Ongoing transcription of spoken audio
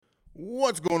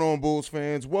What's going on, Bulls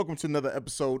fans? Welcome to another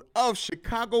episode of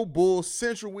Chicago Bulls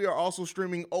Central. We are also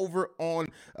streaming over on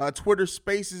Twitter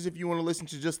Spaces if you want to listen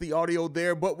to just the audio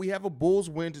there. But we have a Bulls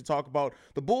win to talk about.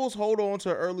 The Bulls hold on to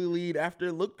an early lead after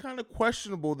it looked kind of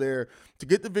questionable there to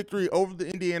get the victory over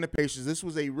the Indiana Pacers. This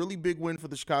was a really big win for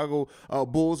the Chicago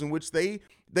Bulls, in which they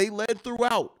led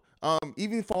throughout.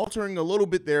 Even faltering a little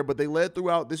bit there, but they led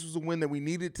throughout. This was a win that we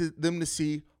needed them to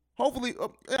see. Hopefully,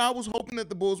 I was hoping that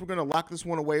the Bulls were going to lock this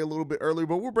one away a little bit earlier,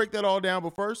 but we'll break that all down.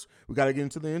 But first, we got to get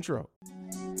into the intro.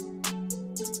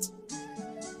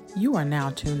 You are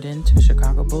now tuned in to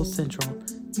Chicago Bulls Central,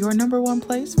 your number one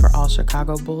place for all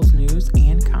Chicago Bulls news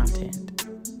and content.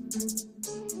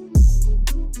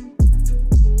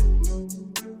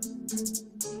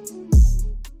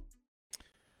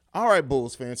 All right,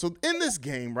 Bulls fans. So in this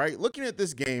game, right, looking at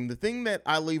this game, the thing that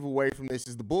I leave away from this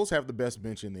is the Bulls have the best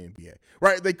bench in the NBA,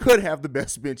 right? They could have the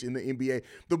best bench in the NBA.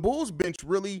 The Bulls bench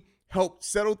really helped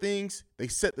settle things. They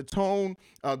set the tone.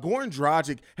 Goran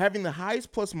Dragic having the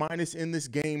highest plus minus in this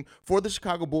game for the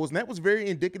Chicago Bulls, and that was very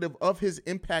indicative of his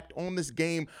impact on this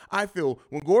game. I feel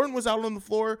when Goran was out on the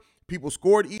floor, people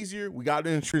scored easier. We got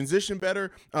in transition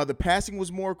better. The passing was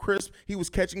more crisp. He was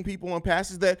catching people on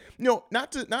passes that,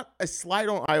 not a slight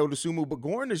on Ayo Dosunmu, but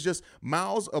Goran is just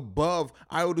miles above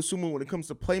Ayo Dosunmu when it comes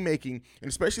to playmaking, and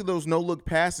especially those no-look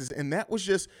passes. And that was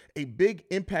just a big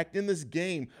impact in this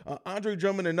game. Andre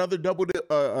Drummond, another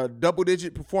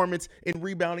double-digit performance in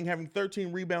rebounding, having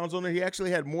 13 rebounds on it. He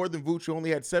actually had more than Vooch, who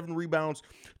only had 7 rebounds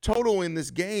total in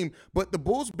this game. But the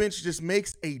Bulls bench just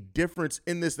makes a difference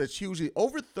in this. That's hugely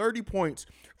over 30 points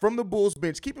from the Bulls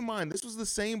bench. Keep in mind, this was the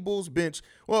same Bulls bench.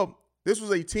 Well, this was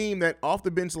a team that off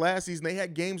the bench last season, they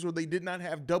had games where they did not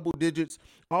have double digits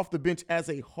off the bench as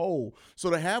a whole. So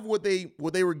to have what they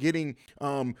were getting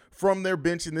from their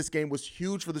bench in this game was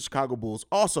huge for the Chicago Bulls.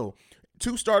 Also,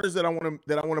 two starters that I want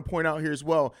to point out here as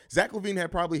well. Zach LaVine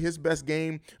had probably his best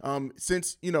game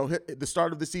since the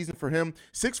start of the season for him.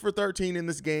 6 for 13 in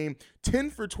this game,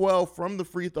 10 for 12 from the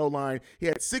free throw line. He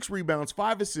had 6 rebounds,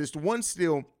 5 assists, 1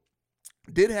 steal.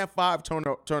 Did have 5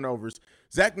 turnovers.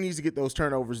 Zach needs to get those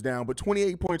turnovers down, but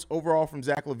 28 points overall from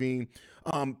Zach LaVine.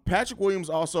 Patrick Williams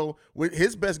also with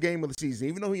his best game of the season.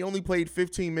 Even though he only played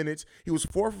 15 minutes, he was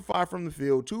 4 for 5 from the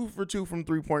field, 2 for 2 from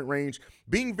three-point range,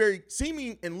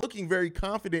 seeming and looking very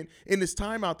confident in his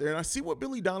time out there. And I see what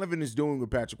Billy Donovan is doing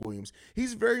with Patrick Williams.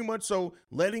 He's very much so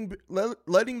letting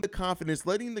the confidence,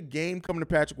 letting the game come to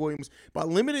Patrick Williams by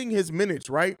limiting his minutes,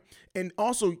 right? And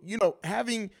also,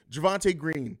 having Javonte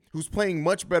Green, who's playing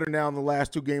much better now in the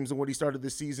last 2 games than what he started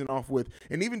this season off with.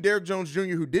 And even Derrick Jones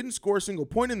Jr., who didn't score a single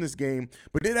point in this game,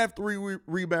 but did have 3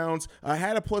 rebounds,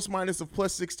 had a plus minus of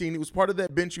plus 16. He was part of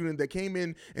that bench unit that came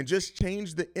in and just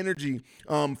changed the energy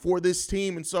for this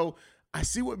team. And so I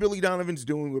see what Billy Donovan's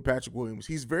doing with Patrick Williams.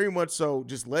 He's very much so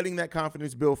just letting that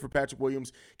confidence build for Patrick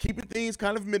Williams, keeping things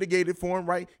kind of mitigated for him,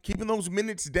 right? Keeping those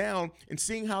minutes down and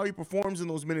seeing how he performs in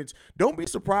those minutes. Don't be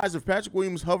surprised if Patrick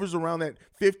Williams hovers around that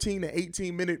 15 to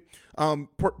 18 minute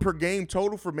per game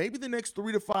total for maybe the next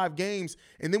 3 to 5 games.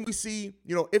 And then we see,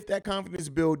 if that confidence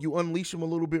build, you unleash him a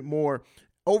little bit more.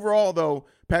 Overall, though,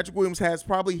 Patrick Williams has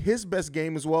probably his best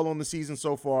game as well on the season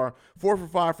so far. 4 for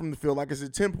 5 from the field. Like I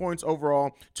said, 10 points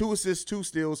overall, 2 assists, 2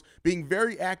 steals, being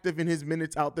very active in his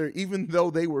minutes out there, even though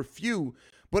they were few.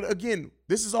 But again,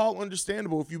 this is all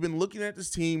understandable. If you've been looking at this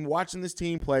team, watching this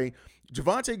team play,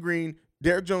 Javonte Green,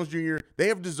 Derrick Jones Jr., they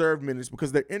have deserved minutes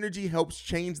because their energy helps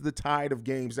change the tide of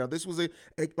games. Now, this was,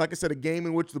 like I said, a game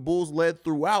in which the Bulls led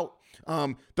throughout.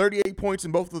 38 points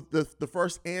in both the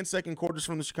first and second quarters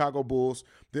from the Chicago Bulls.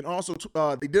 Then also,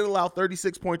 they did allow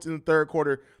 36 points in the third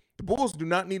quarter. The Bulls do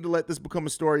not need to let this become a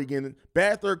story again.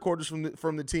 Bad third quarters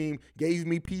from the team gave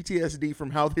me PTSD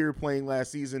from how they were playing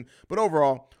last season. But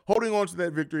overall, holding on to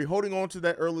that victory, holding on to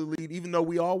that early lead, even though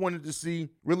we all wanted to see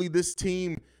really this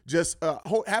team just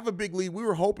have a big lead. We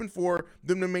were hoping for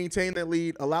them to maintain that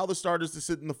lead, allow the starters to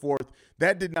sit in the fourth.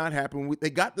 That did not happen.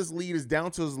 They got this lead down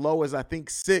to as low as, I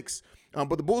think, 6.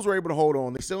 But the Bulls were able to hold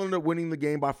on. They still ended up winning the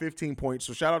game by 15 points.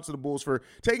 So shout out to the Bulls for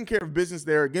taking care of business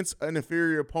there against an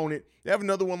inferior opponent. They have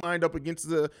another one lined up against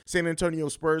the San Antonio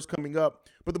Spurs coming up.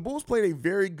 But the Bulls played a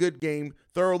very good game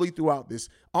thoroughly throughout this.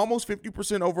 Almost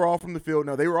 50% overall from the field.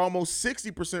 Now, they were almost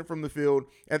 60% from the field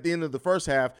at the end of the first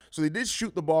half. So they did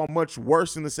shoot the ball much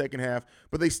worse in the second half.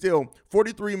 But they still,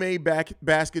 43 made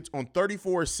baskets on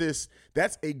 34 assists.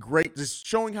 That's a great, just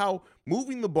showing how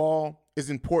moving the ball is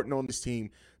important on this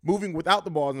team. Moving without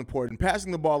the ball is important.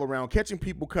 Passing the ball around, catching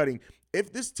people cutting.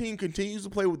 if this team continues to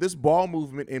play with this ball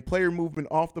movement and player movement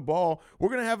off the ball, we're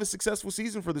going to have a successful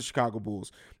season for the Chicago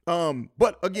Bulls.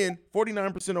 But again,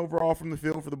 49% overall from the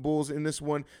field for the Bulls in this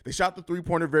one. They shot the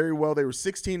three-pointer very well. They were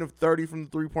 16 of 30 from the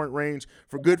three-point range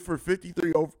for good for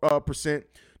 53%.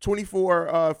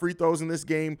 24 free throws in this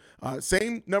game.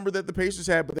 Same number that the Pacers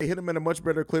had, but they hit them at a much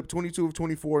better clip. 22 of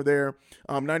 24 there.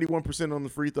 91% on the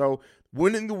free throw.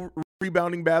 Winning the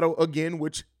rebounding battle again,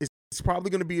 which is probably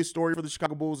going to be a story for the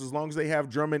Chicago Bulls as long as they have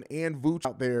Drummond and Vooch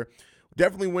out there.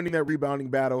 Definitely winning that rebounding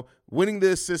battle, winning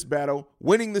the assist battle,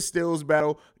 winning the steals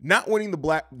battle, not winning the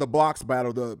blocks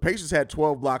battle. The Pacers had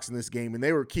 12 blocks in this game, and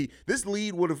they were key. This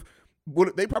lead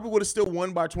they probably would have still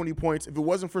won by 20 points if it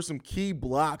wasn't for some key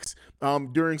blocks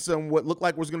during some what looked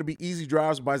like was going to be easy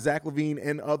drives by Zach LaVine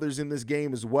and others in this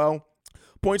game as well.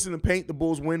 Points in the paint, the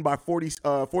Bulls win by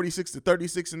 46 to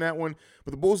 36 in that one.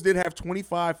 But the Bulls did have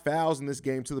 25 fouls in this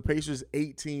game to the Pacers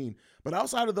 18. But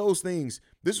outside of those things,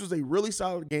 this was a really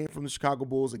solid game from the Chicago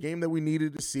Bulls, a game that we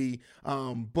needed to see.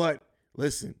 But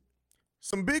listen,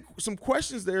 some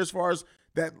questions there as far as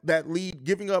that lead,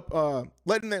 giving up,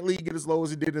 letting that lead get as low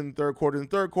as it did in the third quarter. In the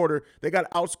third quarter, they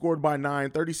got outscored by 9,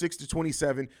 36 to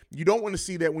 27. You don't want to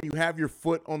see that when you have your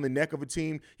foot on the neck of a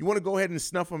team. You want to go ahead and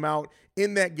snuff them out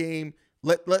in that game.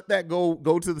 Let that go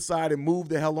to the side and move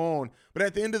the hell on. But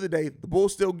at the end of the day, the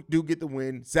Bulls still do get the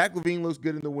win. Zach LaVine looks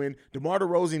good in the win. DeMar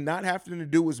DeRozan not having to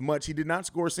do as much. He did not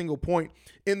score a single point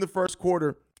in the first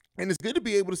quarter. And it's good to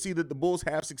be able to see that the Bulls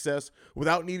have success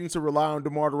without needing to rely on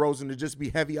DeMar DeRozan to just be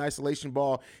heavy isolation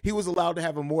ball. He was allowed to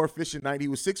have a more efficient night. He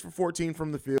was 6 for 14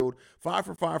 from the field, 5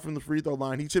 for 5 from the free throw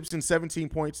line. He chips in 17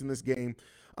 points in this game.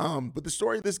 But the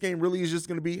story of this game really is just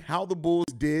going to be how the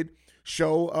Bulls did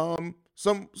show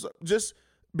some just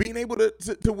being able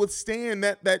to withstand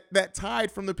that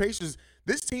tide from the Pacers.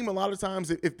 This team, a lot of times,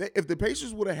 if the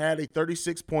Pacers would have had a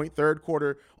 36-point third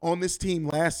quarter on this team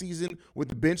last season with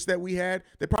the bench that we had,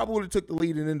 they probably would have took the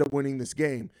lead and ended up winning this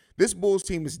game. This Bulls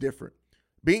team is different.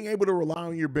 Being able to rely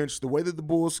on your bench the way that the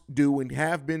Bulls do and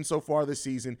have been so far this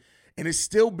season, and it's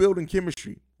still building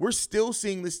chemistry. We're still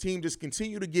seeing this team just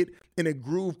continue to get in a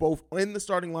groove, both in the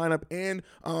starting lineup and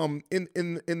in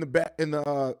the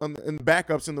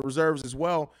backups and the reserves as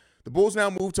well. The Bulls now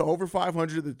move to over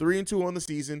 500. They're 3-2 on the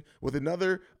season with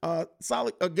another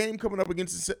solid game coming up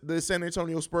against the San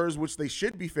Antonio Spurs, which they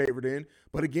should be favored in.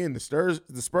 But again, the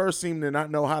Spurs seem to not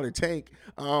know how to tank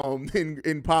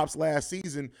in Pop's last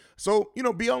season. So,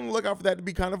 be on the lookout for that to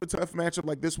be kind of a tough matchup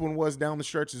like this one was down the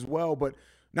stretch as well. But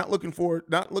not looking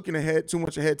too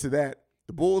much ahead to that.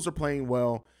 The Bulls are playing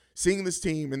well. Seeing this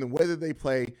team and the way that they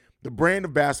play, the brand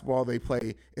of basketball they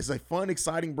play is a fun,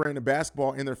 exciting brand of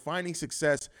basketball, and they're finding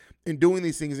success in doing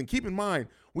these things. And keep in mind,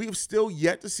 we have still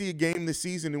yet to see a game this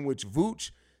season in which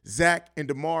Vooch, Zach, and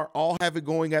DeMar all have it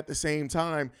going at the same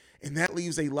time, and that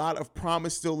leaves a lot of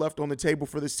promise still left on the table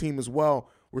for this team as well.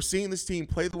 We're seeing this team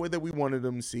play the way that we wanted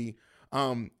them to see,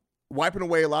 wiping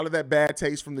away a lot of that bad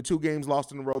taste from the 2 games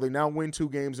lost in a row. They now win 2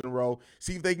 games in a row.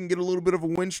 See if they can get a little bit of a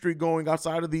win streak going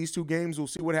outside of these 2 games. We'll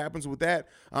see what happens with that.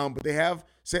 But they have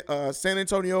San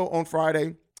Antonio on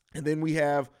Friday, and then we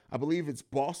have, I believe it's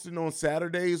Boston on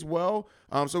Saturday as well.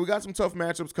 So we got some tough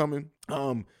matchups coming.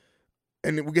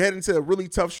 And then we head into a really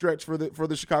tough stretch for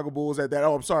the Chicago Bulls at that.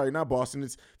 Oh, I'm sorry, not Boston.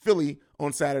 It's Philly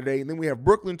on Saturday. And then we have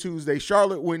Brooklyn Tuesday,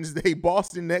 Charlotte Wednesday,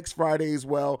 Boston next Friday as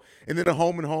well. And then a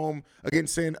home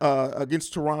against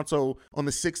Toronto on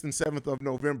the 6th and 7th of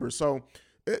November. So,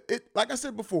 like I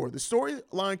said before, the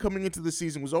storyline coming into the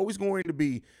season was always going to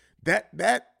be that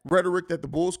rhetoric that the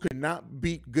Bulls could not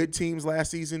beat good teams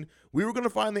last season. We were going to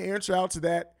find the answer out to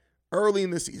that early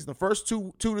in the season. The first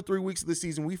two to 3 weeks of the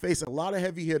season, we face a lot of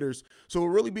heavy hitters. So we'll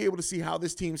really be able to see how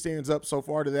this team stands up so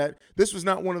far to that. This was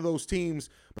not one of those teams,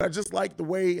 but I just like the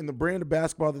way and the brand of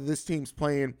basketball that this team's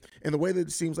playing and the way that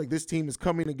it seems like this team is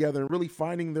coming together and really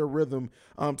finding their rhythm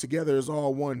together as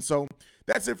all one. So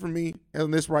that's it for me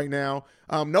on this right now.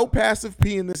 No passive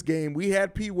P in this game. We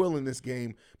had P Will in this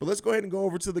game. But let's go ahead and go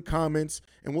over to the comments,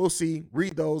 and we'll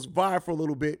read those, vibe for a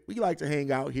little bit. We like to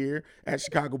hang out here at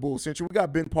Chicago Bulls Central. We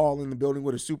got Ben Paul in the building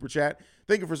with a super chat.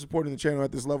 Thank you for supporting the channel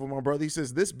at this level, my brother. He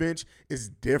says, this bench is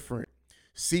different.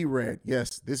 C-Red,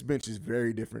 yes, this bench is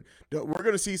very different. We're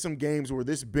going to see some games where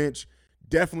this bench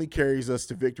definitely carries us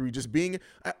to victory. Just being,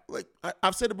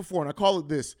 I've said it before, and I call it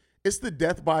this. It's the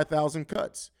death by 1,000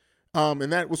 cuts.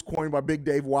 And that was coined by Big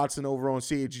Dave Watson over on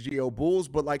CHGO Bulls.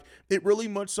 But, it really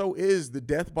much so is the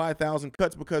death by 1,000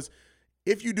 cuts, because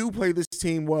if you do play this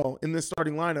team well in this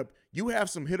starting lineup, you have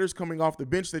some hitters coming off the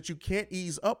bench that you can't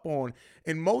ease up on.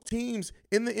 And most teams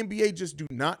in the NBA just do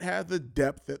not have the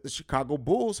depth that the Chicago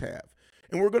Bulls have.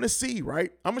 And we're going to see,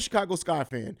 right? I'm a Chicago Sky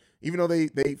fan, even though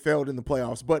they failed in the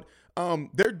playoffs. But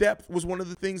their depth was one of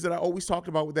the things that I always talked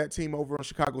about with that team over on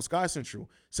Chicago Sky Central.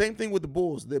 Same thing with the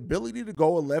Bulls. The ability to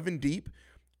go 11 deep,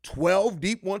 12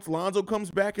 deep once Lonzo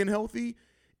comes back and healthy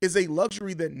is a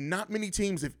luxury that not many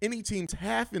teams, if any teams,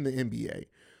 have in the NBA.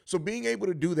 So being able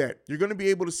to do that, you're going to be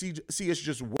able to see us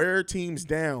just wear teams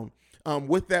down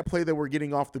with that play that we're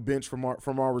getting off the bench from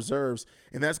our reserves.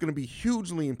 And that's going to be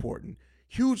hugely important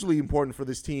for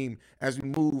this team as we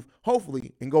move,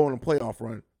 hopefully, and go on a playoff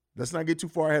run. Let's not get too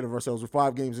far ahead of ourselves. We're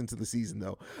 5 games into the season,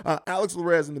 though. Alex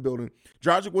Larez in the building.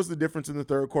 Dragic was the difference in the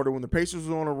third quarter when the Pacers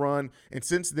were on a run, and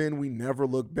since then, we never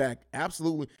looked back.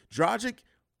 Absolutely. Dragic,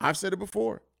 I've said it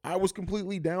before. I was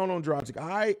completely down on Dragic.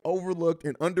 I overlooked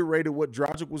and underrated what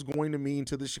Dragic was going to mean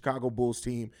to the Chicago Bulls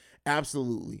team.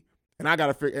 Absolutely. And I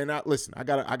gotta figure. And listen, I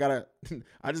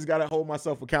just gotta hold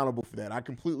myself accountable for that. I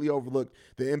completely overlooked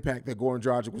the impact that Goran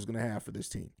Dragic was gonna have for this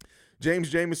team. James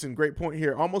Jameson, great point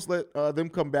here. Almost let them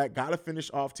come back. Gotta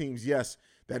finish off teams. Yes,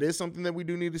 that is something that we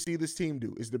do need to see this team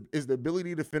do. Is the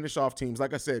ability to finish off teams.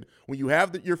 Like I said, when you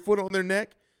have your foot on their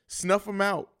neck, snuff them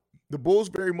out. The Bulls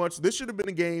very much. This should have been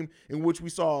a game in which we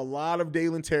saw a lot of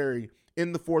Dalen Terry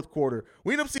in the fourth quarter.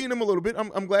 We ended up seeing him a little bit.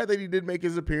 I'm glad that he did make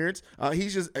his appearance.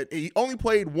 He only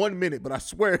played 1 minute, but I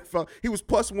swear he was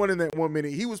 +1 in that 1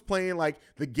 minute. He was playing like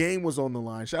the game was on the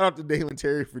line. Shout out to Dalen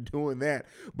Terry for doing that.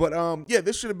 But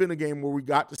this should have been a game where we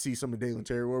got to see some of Dalen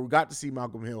Terry, where we got to see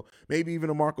Malcolm Hill, maybe even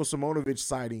a Marko Simonovic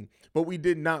sighting. But we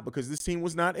did not, because this team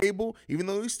was not able, even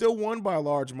though we still won by a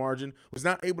large margin, was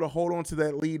not able to hold on to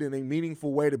that lead in a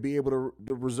meaningful way to be able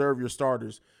to reserve your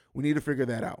starters. We need to figure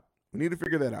that out.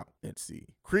 Let's see.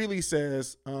 Creeley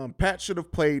says, Pat should have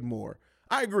played more.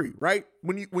 I agree, right?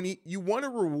 When you want to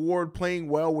reward playing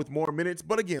well with more minutes,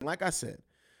 but again, like I said,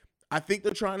 I think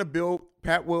they're trying to build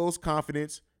Pat Will's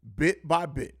confidence bit by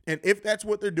bit. And if that's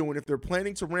what they're doing, if they're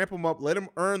planning to ramp him up, let him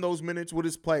earn those minutes with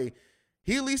his play.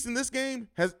 He, at least in this game,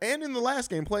 and in the last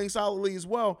game, playing solidly as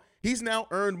well, he's now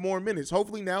earned more minutes.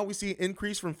 Hopefully now we see an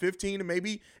increase from 15 to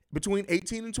maybe between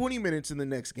 18 and 20 minutes in the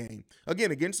next game. Again,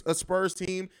 against a Spurs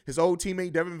team, his old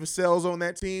teammate Devin Vassell's on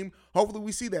that team. Hopefully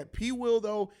we see that. P. Will,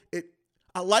 though,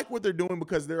 I like what they're doing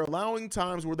because they're allowing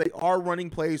times where they are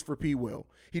running plays for P. Will.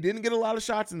 He didn't get a lot of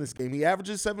shots in this game. He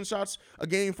averages 7 shots a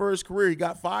game for his career. He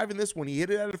got 5 in this one. He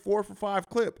hit it at a 4-for-5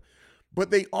 clip.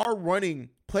 But they are running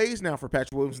plays now for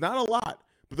Patrick Williams. Not a lot,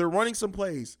 but they're running some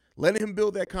plays, letting him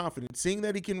build that confidence, seeing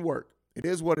that he can work. It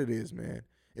is what it is, man.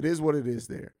 It is what it is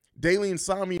there. Daily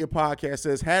Insomnia Podcast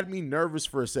says, had me nervous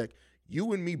for a sec.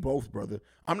 You and me both, brother.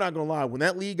 I'm not going to lie. When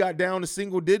that lead got down to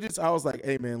single digits, I was like,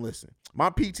 hey, man, listen. My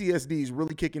PTSD is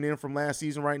really kicking in from last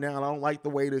season right now, and I don't like the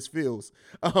way this feels.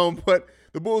 But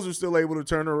the Bulls are still able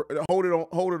to hold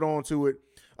it on to it.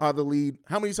 The lead.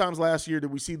 How many times last year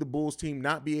did we see the Bulls team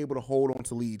not be able to hold on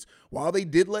to leads? While they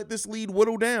did let this lead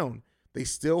whittle down, they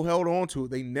still held on to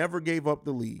it. They never gave up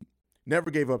the lead. Never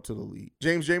gave up to the lead.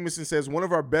 James Jameson says one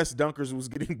of our best dunkers was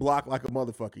getting blocked like a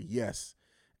motherfucker. Yes,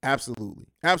 absolutely.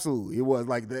 Absolutely. It was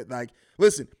like that. Like,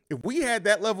 listen, if we had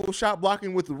that level of shot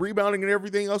blocking with the rebounding and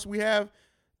everything else we have,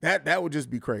 that would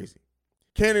just be crazy.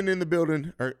 Cannon in the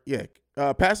building.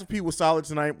 Passive P was solid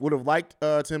tonight. Would have liked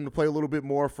him to play a little bit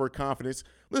more for confidence.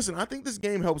 Listen, I think this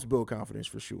game helps build confidence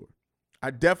for sure.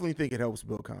 I definitely think it helps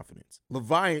build confidence.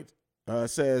 Leviant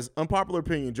says, unpopular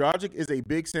opinion, Dragic is a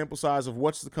big sample size of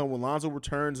what's to come when Lonzo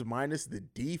returns minus the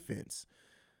defense.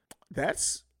 That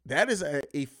is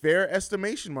a fair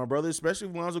estimation, my brother, especially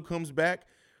if Lonzo comes back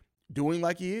doing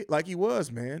like he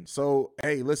was, man. So,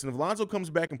 hey, listen, if Lonzo comes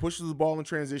back and pushes the ball in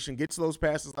transition, gets those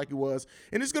passes like he was,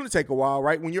 and it's going to take a while,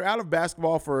 right? When you're out of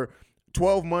basketball for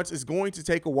 12 months, it's going to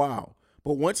take a while.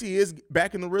 But once he is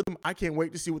back in the rhythm, I can't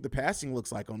wait to see what the passing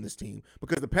looks like on this team,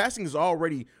 because the passing is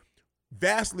already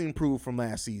vastly improved from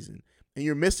last season. And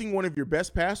you're missing one of your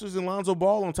best passers in Lonzo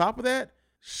Ball on top of that?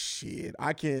 Shit,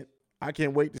 I can't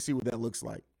wait to see what that looks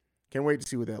like. Can't wait to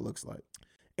see what that looks like.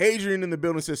 Adrian in the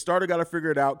building says, starter got to figure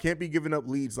it out. Can't be giving up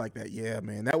leads like that. Yeah,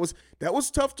 man, that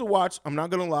was tough to watch. I'm not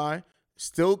going to lie.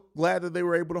 Still glad that they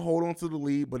were able to hold on to the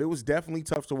lead, but it was definitely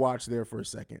tough to watch there for a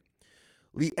second.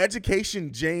 The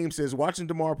Education James says, watching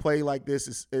DeMar play like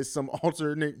this is some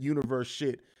alternate universe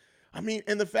shit. I mean,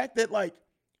 and the fact that, like,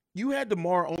 you had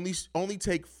DeMar only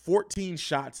take 14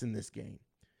 shots in this game,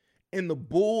 and the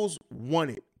Bulls won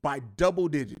it by double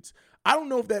digits. I don't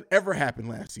know if that ever happened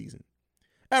last season.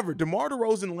 Ever. DeMar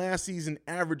DeRozan last season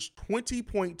averaged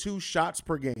 20.2 shots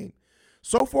per game.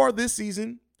 So far this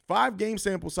season, 5-game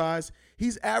sample size,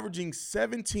 he's averaging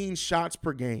 17 shots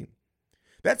per game.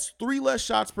 That's 3 less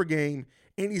shots per game,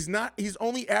 and he's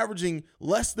only averaging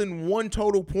less than 1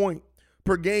 total point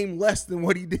per game less than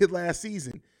what he did last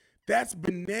season. That's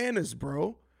bananas,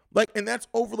 bro. Like, and that's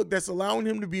overlooked. That's allowing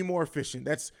him to be more efficient.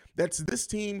 That's this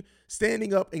team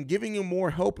standing up and giving him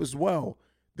more help as well.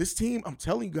 This team, I'm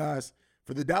telling you guys,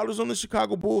 for the doubters on the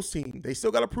Chicago Bulls team, they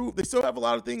still got to prove. They still have a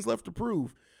lot of things left to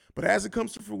prove. But as it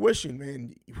comes to fruition,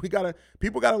 man,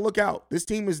 people gotta look out. This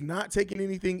team is not taking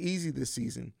anything easy this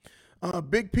season.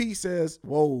 Big P says,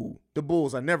 "Whoa, the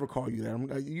Bulls. I never call you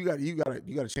that. You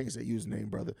gotta change that username,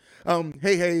 brother."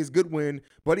 Hey Hayes, good win.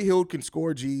 Buddy Hield can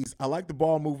score G's. I like the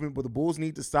ball movement, but the Bulls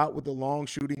need to stop with the long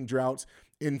shooting droughts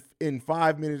in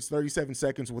 5 minutes 37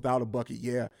 seconds without a bucket.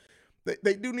 Yeah.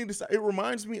 They do need to stop. It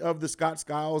reminds me of the Scott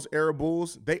Skiles era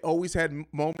Bulls. They always had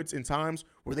moments and times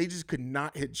where they just could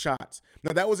not hit shots.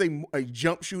 Now, that was a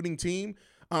jump shooting team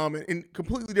and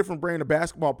completely different brand of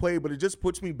basketball play, but it just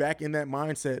puts me back in that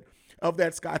mindset of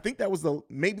that Scott. I think that was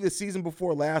maybe the season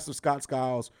before last of Scott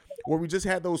Skiles, where we just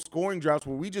had those scoring droughts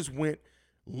where we just went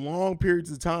long periods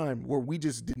of time where we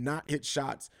just did not hit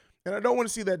shots. And I don't want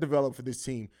to see that develop for this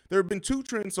team. There have been two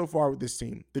trends so far with this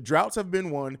team. The droughts have been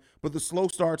one, but the slow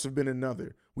starts have been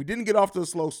another. We didn't get off to a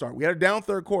slow start. We had a down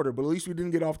third quarter, but at least we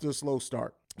didn't get off to a slow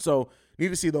start. So need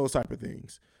to see those type of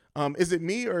things. Is it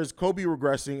me or is Kobe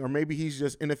regressing, or maybe he's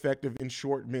just ineffective in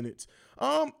short minutes?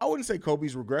 I wouldn't say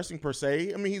Kobe's regressing per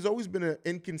se. I mean, he's always been an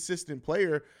inconsistent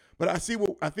player, but I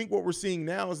think what we're seeing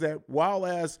now is that while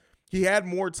as he had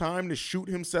more time to shoot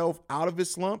himself out of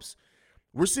his slumps,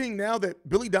 we're seeing now that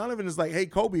Billy Donovan is like, hey,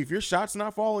 Kobe, if your shot's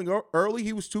not falling early,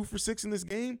 he was 2 for 6 in this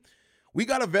game. We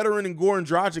got a veteran in Goran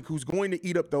Dragic who's going to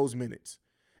eat up those minutes.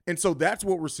 And so that's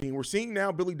what we're seeing. We're seeing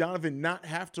now Billy Donovan not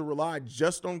have to rely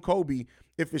just on Kobe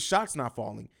if his shot's not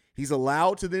falling. He's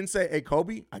allowed to then say, hey,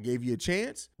 Kobe, I gave you a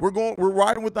chance. We're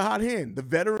riding with the hot hand. The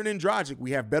veteran in Dragic,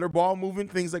 we have better ball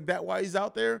movement, things like that while he's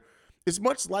out there. It's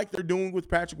much like they're doing with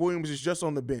Patrick Williams, is just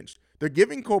on the bench. They're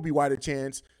giving Kobe White a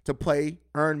chance to play,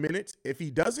 earn minutes. If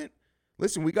he doesn't,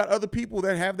 listen, we got other people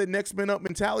that have the next man up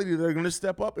mentality that are going to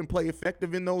step up and play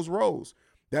effective in those roles.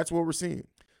 That's what we're seeing.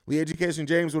 Lee Education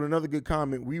James with another good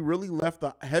comment. We really left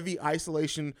the heavy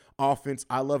isolation offense.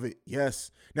 I love it.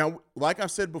 Yes. Now, like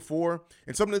I've said before,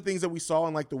 and some of the things that we saw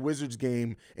in like the Wizards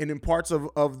game and in parts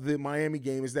of the Miami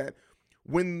game is that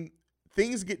when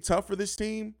things get tough for this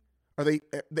team, or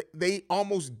they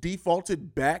almost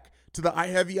defaulted back to the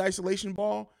heavy isolation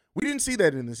ball. We didn't see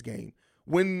that in this game.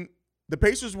 When the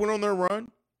Pacers went on their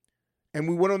run and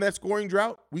we went on that scoring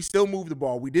drought, we still moved the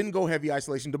ball. We didn't go heavy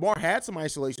isolation. DeMar had some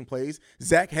isolation plays.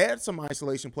 Zach had some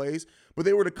isolation plays, but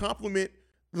they were to complement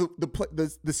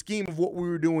the scheme of what we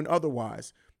were doing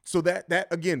otherwise. So that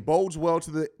again bodes well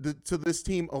to this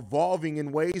team evolving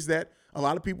in ways that a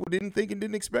lot of people didn't think and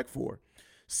didn't expect for.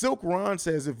 Silk Ron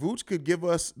says, if Vooch could give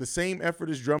us the same effort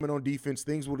as Drummond on defense,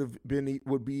 things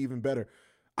would be even better.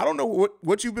 I don't know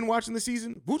what you've been watching this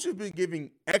season. Vooch has been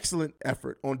giving excellent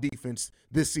effort on defense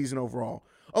this season overall.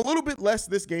 A little bit less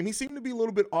this game. He seemed to be a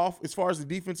little bit off as far as the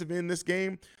defensive end this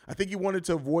game. I think he wanted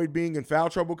to avoid being in foul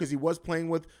trouble because he was playing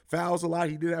with fouls a lot.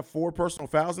 He did have 4 personal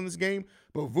fouls in this game,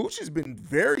 but Vooch has been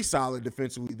very solid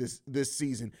defensively this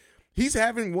season. He's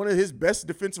having one of his best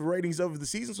defensive ratings of the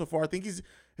season so far. I think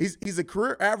he's a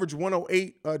career average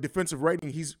 108 defensive rating.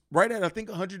 He's right at, I think,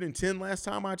 110 last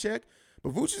time I checked.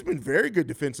 But Vooch has been very good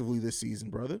defensively this season,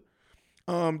 brother.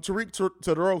 Tariq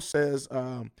Todoro says,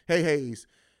 hey, Hayes,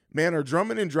 man, are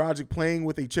Drummond and Dragic playing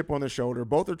with a chip on their shoulder?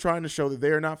 Both are trying to show that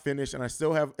they are not finished, and I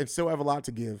still have a lot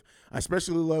to give. I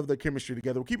especially love their chemistry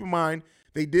together. Well, keep in mind,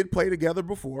 they did play together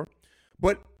before,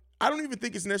 but I don't even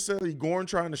think it's necessarily Goran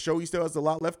trying to show he still has a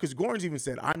lot left, because Goran's even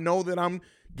said, I know that I'm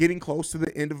getting close to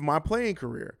the end of my playing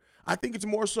career. I think it's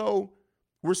more so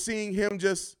we're seeing him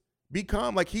just be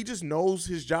calm. Like, he just knows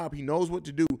his job. He knows what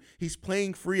to do. He's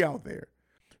playing free out there.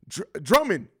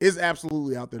 Drummond is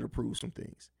absolutely out there to prove some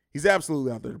things. He's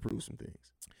absolutely out there to prove some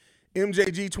things.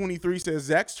 MJG23 says,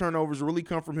 Zach's turnovers really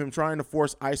come from him trying to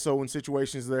force ISO in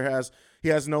situations he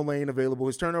has no lane available.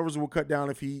 His turnovers will cut down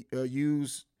if he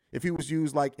was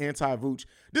used like anti-Vooch.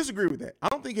 Disagree with that. I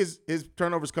don't think his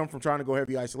turnovers come from trying to go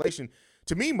heavy isolation.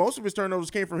 To me, most of his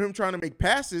turnovers came from him trying to make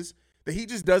passes that he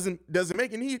just doesn't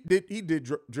make, and he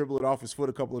did dribble it off his foot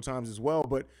a couple of times as well.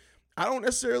 But I don't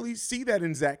necessarily see that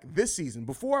in Zach this season.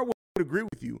 Before, I would agree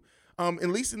with you. At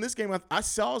least in this game, I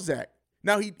saw Zach.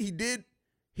 Now he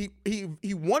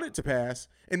wanted to pass,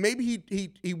 and maybe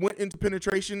he went into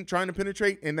penetration, trying to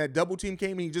penetrate, and that double team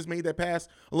came and he just made that pass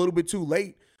a little bit too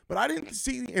late. But I didn't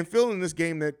see and feel in this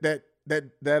game that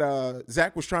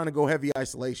Zach was trying to go heavy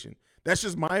isolation. That's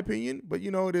just my opinion, but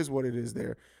it is what it is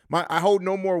there. I hold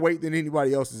no more weight than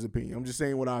anybody else's opinion. I'm just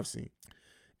saying what I've seen.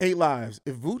 8 Lives.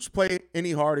 If Vooch play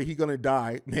any harder, he going to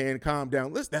die. Man, calm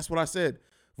down. Listen, that's what I said.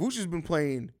 Vooch has been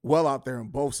playing well out there on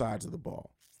both sides of the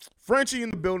ball. Frenchie in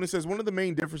the building says one of the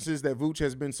main differences that Vooch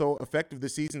has been so effective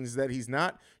this season is that he's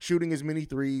not shooting as many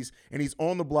threes and he's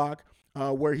on the block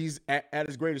where he's at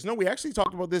his greatest. No, we actually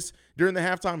talked about this during the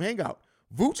halftime hangout.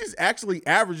 Vooch is actually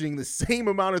averaging the same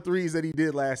amount of threes that he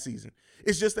did last season.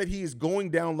 It's just that he is going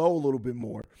down low a little bit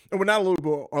more. And we're not a little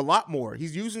bit, a lot more.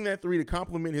 He's using that three to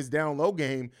complement his down low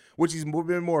game, which he's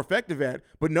been more effective at.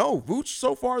 But no, Vooch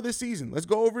so far this season, let's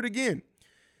go over it again.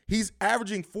 He's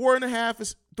averaging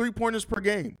 4.5 3-pointers per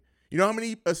game. You know how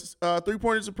many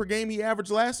 3-pointers per game he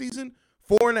averaged last season?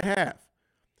 4.5.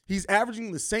 He's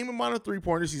averaging the same amount of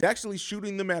 3-pointers. He's actually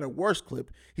shooting them at a worse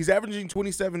clip. He's averaging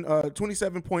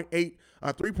 27.8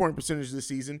 3-point percentage this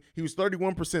season. He was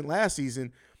 31% last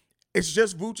season. It's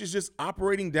just Vooch is just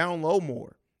operating down low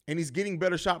more, and he's getting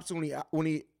better shots when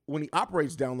he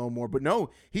operates down low more. But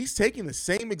no, he's taking the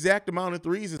same exact amount of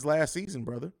threes as last season,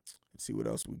 brother. Let's see what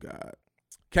else we got.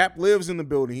 Cap lives in the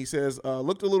building. He says,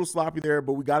 looked a little sloppy there,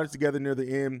 but we got it together near the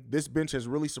end. This bench has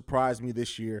really surprised me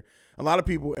this year. A lot of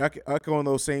people echoing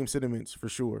those same sentiments for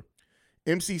sure.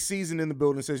 MC Season in the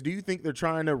building says, do you think they're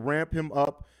trying to ramp him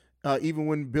up even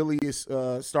when Billy is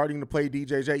starting to play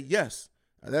DJJ? Yes,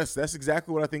 that's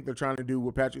exactly what I think they're trying to do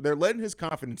with Patrick. They're letting his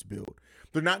confidence build.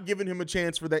 They're not giving him a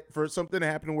chance for something to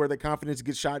happen where the confidence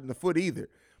gets shot in the foot either.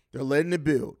 They're letting it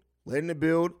build,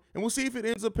 and we'll see if it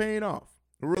ends up paying off.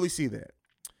 We'll really see that.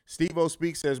 Steve-O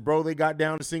Speaks says, bro, they got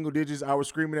down to single digits. I was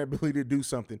screaming at Billy to do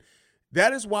something.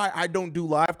 That is why I don't do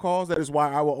live calls. That is why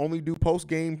I will only do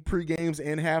post-game, pre-games,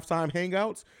 and halftime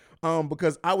hangouts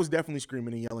because I was definitely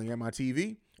screaming and yelling at my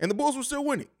TV, and the Bulls were still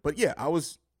winning. But, yeah,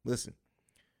 listen,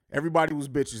 everybody was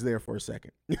bitches there for a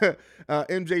second.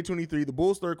 MJ23, the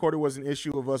Bulls' third quarter was an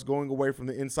issue of us going away from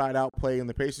the inside-out play and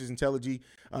the Pacers' intelligence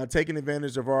taking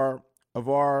advantage of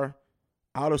our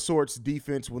out-of-sorts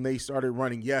defense when they started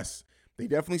running. Yes. They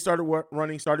definitely started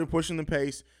running, started pushing the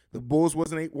pace. The Bulls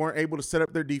weren't able to set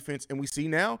up their defense, and we see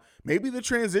now maybe the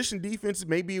transition defense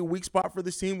may be a weak spot for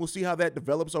this team. We'll see how that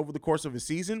develops over the course of a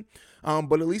season.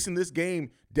 But at least in this game,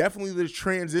 definitely the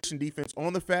transition defense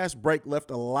on the fast break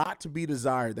left a lot to be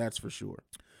desired, that's for sure.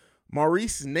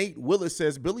 Maurice Nate Willis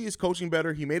says, Billy is coaching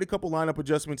better. He made a couple lineup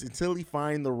adjustments until he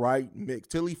found the right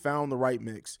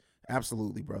mix.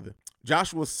 Absolutely, brother.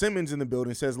 Joshua Simmons in the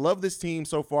building says, love this team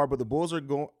so far, but the Bulls are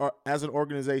as an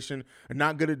organization are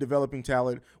not good at developing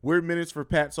talent. Weird minutes for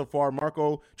Pat so far.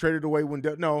 Marco traded away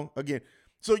Wendell. No, again.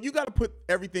 So you got to put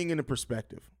everything into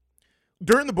perspective.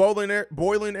 During the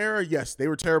Boylen era, yes, they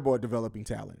were terrible at developing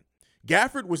talent.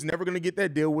 Gafford was never going to get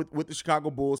that deal with the Chicago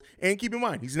Bulls. And keep in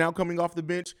mind, he's now coming off the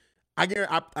bench. I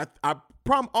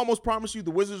almost promise you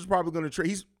the Wizards are probably going to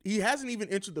trade. He hasn't even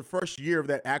entered the first year of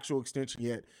that actual extension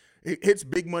yet. It hits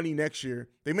big money next year.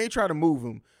 They may try to move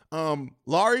him.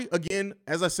 Larry, again,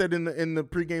 as I said in the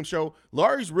pregame show,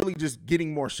 Larry's really just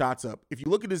getting more shots up. If you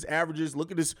look at his averages,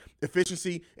 look at his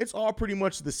efficiency, it's all pretty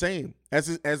much the same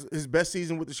as his best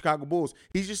season with the Chicago Bulls.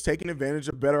 He's just taking advantage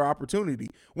of better opportunity.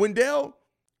 Wendell,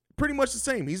 pretty much the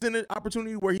same. He's in an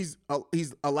opportunity where he's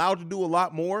allowed to do a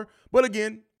lot more. But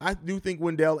again, I do think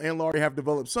Wendell and Larry have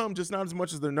developed some, just not as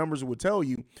much as their numbers would tell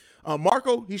you.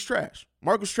 Marco, he's trash.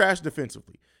 Marco's trash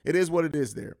defensively. It is what it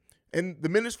is there. And the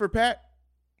minutes for Pat,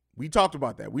 we talked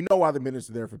about that. We know why the minutes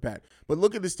are there for Pat. But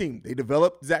look at this team. They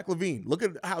developed Zach LaVine. Look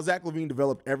at how Zach LaVine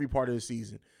developed every part of the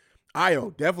season.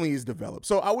 Ayo definitely is developed.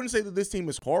 So I wouldn't say that this team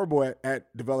is horrible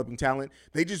at developing talent.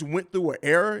 They just went through an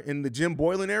era in the Jim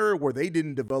Boylen era where they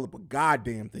didn't develop a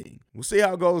goddamn thing. We'll see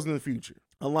how it goes in the future.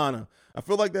 Alana, I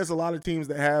feel like there's a lot of teams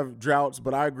that have droughts,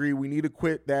 but I agree we need to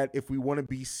quit that if we want to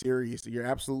be serious. You're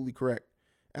absolutely correct.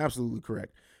 Absolutely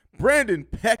correct. Brandon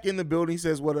Peck in the building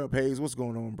says, what up, Hayes? What's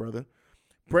going on, brother?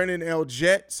 Brandon L.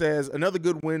 Jet says, another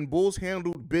good win. Bulls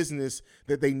handled business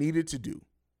that they needed to do.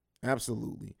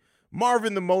 Absolutely.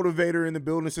 Marvin the Motivator in the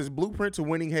building says, blueprint to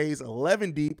winning, Hayes,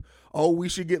 11 deep. Oh, we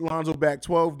should get Lonzo back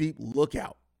 12 deep. Look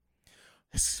out.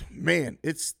 It's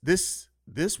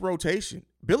this rotation.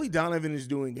 Billy Donovan is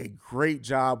doing a great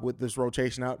job with this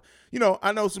rotation out. You know,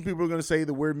 I know some people are going to say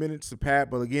the weird minutes to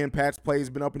Pat, but again, Pat's play has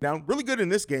been up and down. Really good in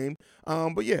this game.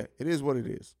 But yeah, it is what it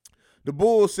is. The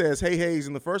Bulls says, hey, Hayes,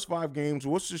 in the first 5 games,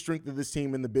 what's the strength of this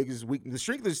team and the biggest weakness? The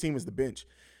strength of this team is the bench.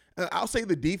 I'll say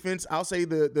the defense. I'll say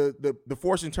the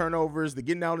forcing turnovers, the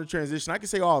getting out in transition. I can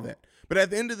say all that. But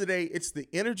at the end of the day, it's the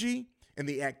energy and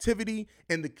the activity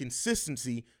and the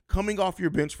consistency coming off your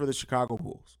bench for the Chicago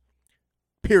Bulls.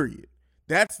 Period.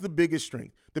 That's the biggest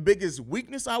strength. The biggest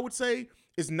weakness, I would say,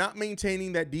 is not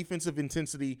maintaining that defensive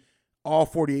intensity all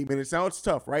 48 minutes. Now, it's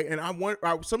tough, right? And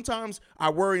sometimes I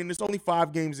worry, and it's only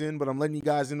 5 games in, but I'm letting you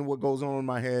guys into what goes on in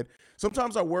my head.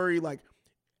 Sometimes I worry, like,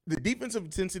 the defensive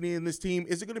intensity in this team,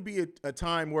 is it going to be a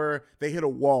time where they hit a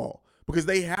wall? Because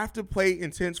they have to play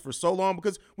intense for so long,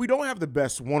 because we don't have the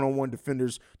best one-on-one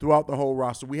defenders throughout the whole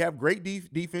roster. We have great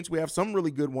defense. We have some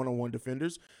really good one-on-one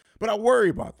defenders, but I worry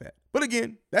about that. But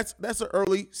again, that's an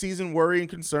early season worry and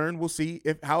concern. We'll see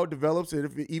how it develops and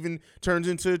if it even turns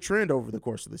into a trend over the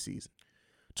course of the season.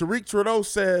 Tariq Trudeau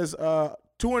says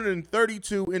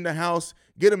 232 in the house.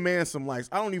 Get a man some likes.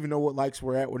 I don't even know what likes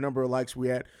we're at, what number of likes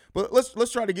we at, but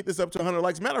let's try to get this up to 100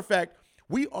 likes. Matter of fact,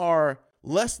 we are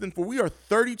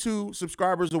 32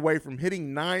 subscribers away from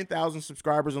hitting 9,000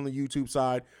 subscribers on the YouTube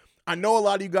side. I know a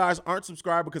lot of you guys aren't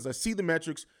subscribed because I see the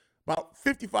metrics. About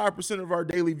 55% of our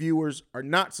daily viewers are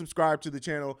not subscribed to the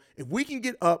channel. If we can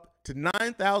get up to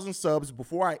 9,000 subs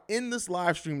before I end this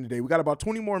live stream today, we got about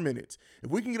 20 more minutes. If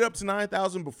we can get up to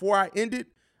 9,000 before I end it,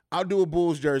 I'll do a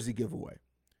Bulls jersey giveaway.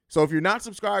 So if you're not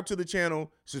subscribed to the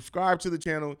channel, subscribe to the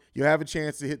channel. You'll have a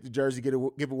chance to hit the jersey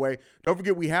giveaway. Don't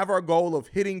forget, we have our goal of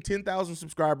hitting 10,000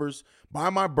 subscribers by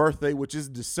my birthday, which is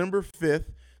December 5th.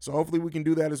 So hopefully we can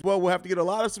do that as well. We'll have to get a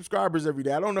lot of subscribers every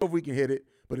day. I don't know if we can hit it,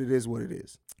 but it is what it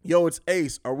is. Yo, it's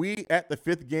Ace. Are we at the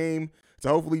 5th game to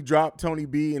hopefully drop Tony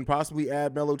B and possibly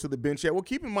add Melo to the bench yet? Well,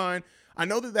 keep in mind, I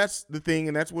know that that's the thing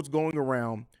and that's what's going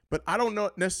around, but I don't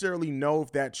necessarily know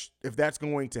if that's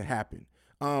going to happen.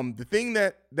 The thing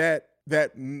that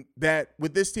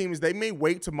with this team is they may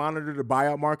wait to monitor the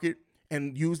buyout market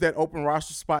and use that open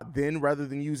roster spot then rather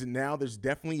than use it now. There's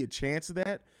definitely a chance of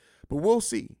that, but we'll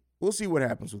see. We'll see what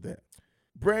happens with that.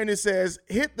 Brandon says,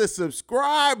 hit the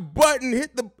subscribe button.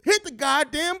 Hit the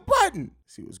goddamn button.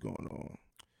 See what's going on.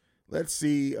 Let's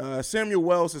see. Samuel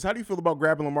Wells says, how do you feel about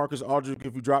grabbing LaMarcus Aldridge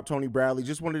if you drop Tony Bradley?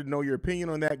 Just wanted to know your opinion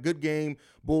on that. Good game,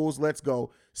 Bulls. Let's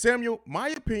go. Samuel, my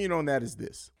opinion on that is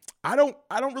this. I don't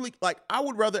really like, I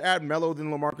would rather add Melo than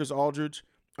LaMarcus Aldridge.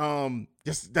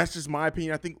 That's just my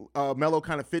opinion. I think Melo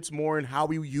kind of fits more in how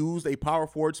we used a power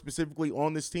forward specifically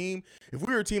on this team. If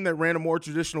we were a team that ran a more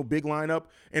traditional big lineup,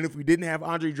 and if we didn't have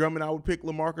Andre Drummond, I would pick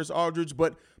LaMarcus Aldridge.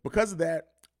 But because of that,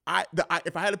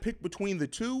 if I had to pick between the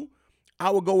two,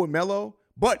 I would go with Melo.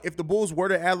 But if the Bulls were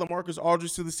to add LaMarcus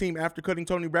Aldridge to the team after cutting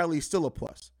Tony Bradley, it's still a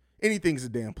plus. Anything's a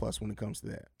damn plus when it comes to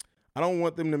that. I don't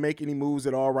want them to make any moves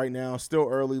at all right now. Still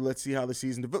early. Let's see how the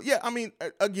season develops. Yeah, I mean,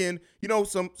 again, you know,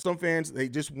 some fans, they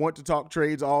just want to talk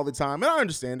trades all the time. And I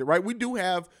understand it, right? We do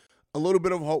have a little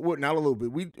bit of hope. Well, not a little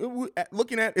bit. We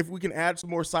looking at if we can add some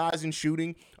more size and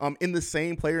shooting in the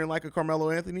same player and like a Carmelo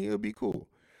Anthony, it would be cool.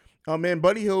 Man,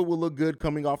 Buddy Hield will look good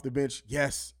coming off the bench.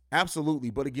 Yes,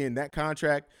 absolutely. But again, that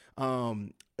contract,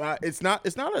 it's not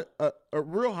a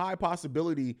real high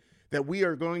possibility that we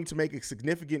are going to make a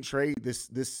significant trade this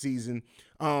season.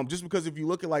 Just because if you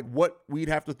look at like what we'd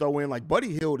have to throw in, like Buddy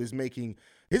Hield is making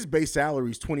his base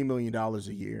salary is $20 million a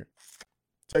year.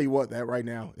 Tell you what, that right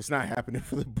now, it's not happening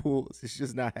for the Bulls. It's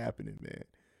just not happening, man.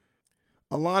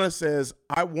 Alana says,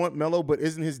 I want Melo, but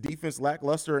isn't his defense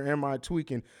lackluster or am I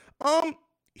tweaking?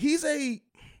 He's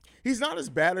not as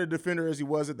bad a defender as he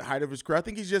was at the height of his career. I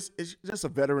think he's just a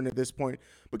veteran at this point.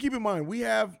 But keep in mind,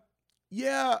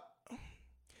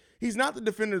 he's not the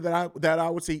defender that I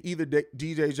would say either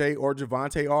DJJ or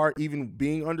Javonte are, even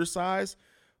being undersized.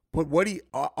 But what he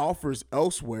offers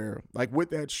elsewhere, like with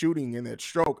that shooting and that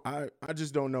stroke, I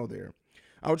just don't know there.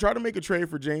 I would try to make a trade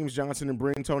for James Johnson and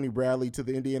bring Tony Bradley to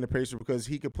the Indiana Pacers because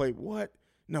he could play. What?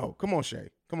 No, come on, Shay.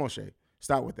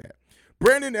 Stop with that.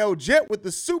 Brandon L. Jet with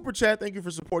the super chat. Thank you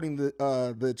for supporting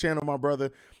the channel, my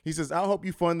brother. He says, I hope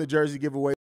you fund the jersey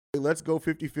giveaway. Let's go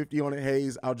 50-50 on it,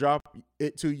 Hayes. I'll drop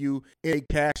it to you in a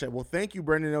cash app. Well, thank you,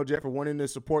 Brandon L. Jet, for wanting to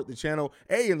support the channel,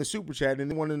 in the super chat,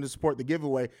 and then wanting to support the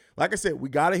giveaway. Like I said, we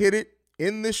got to hit it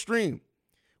in this stream.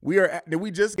 We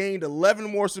just gained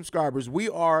 11 more subscribers. We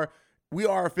are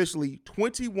officially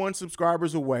 21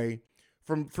 subscribers away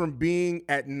from being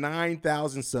at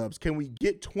 9,000 subs. Can we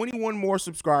get 21 more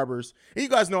subscribers? And you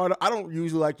guys know I don't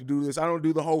usually like to do this. I don't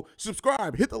do the whole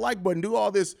subscribe, hit the like button, do all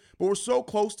this, but we're so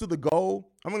close to the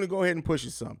goal. I'm going to go ahead and push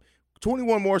it some.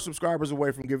 21 more subscribers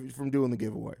away from doing the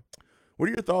giveaway. What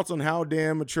are your thoughts on how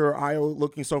damn mature Ayo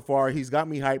looking so far? He's got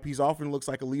me hyped. He's often looks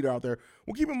like a leader out there.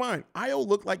 Well, keep in mind, Ayo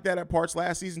looked like that at parts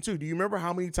last season too. Do you remember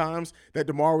how many times that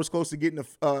DeMar was close to getting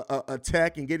a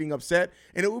tech and getting upset?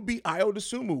 And it would be Ayo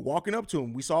Dosunmu walking up to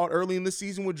him. We saw it early in the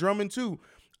season with Drummond too.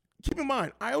 Keep in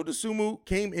mind, Ayo Dosunmu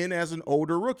came in as an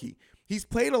older rookie. He's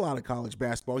played a lot of college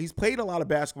basketball. He's played a lot of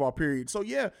basketball, period. So,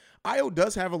 yeah, Ayo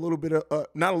does have a little bit of,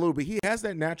 not a little bit, he has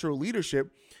that natural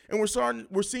leadership. And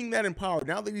we're seeing that in power.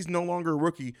 Now that he's no longer a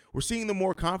rookie, we're seeing the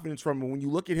more confidence from him. When you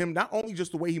look at him, not only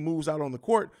just the way he moves out on the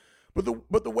court, but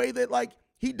the way that, like,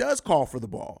 he does call for the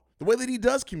ball, the way that he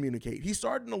does communicate. He's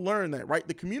starting to learn that, right?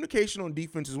 The communication on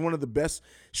defense is one of the best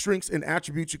strengths and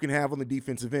attributes you can have on the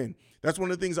defensive end. That's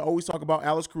one of the things I always talk about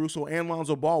Alex Caruso and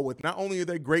Lonzo Ball with. Not only are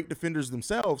they great defenders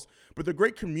themselves, but they're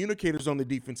great communicators on the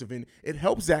defensive end. It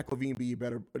helps Zach LaVine be a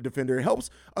better defender. It helps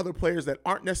other players that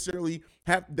don't necessarily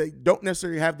have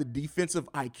the defensive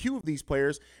IQ of these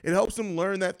players. It helps them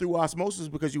learn that through osmosis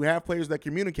because you have players that are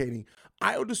communicating.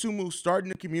 Ayo Dosunmu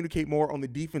starting to communicate more on the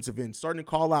defensive end, starting to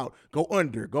call out, go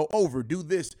under, go over, do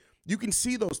this. You can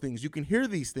see those things. You can hear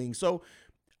these things. So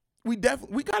we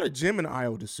got a gem in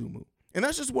Ayo Dosunmu. And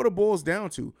that's just what it boils down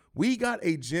to. We got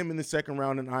a gem in the second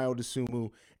round in Ayo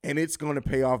Dosunmu, and it's going to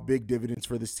pay off big dividends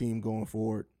for this team going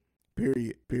forward.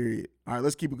 Period. All right,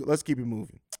 let's keep it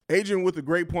moving. Adrian with a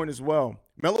great point as well.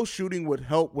 Melo shooting would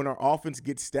help when our offense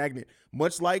gets stagnant,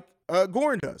 much like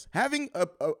Goran does. Having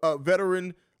a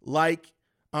veteran like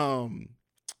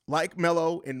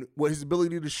Melo and what his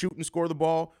ability to shoot and score the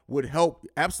ball would help.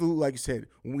 Absolutely, like you said,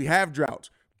 when we have droughts,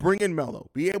 bring in Melo.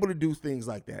 Be able to do things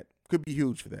like that. Could be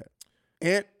huge for that.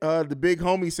 And the big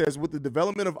homie says, with the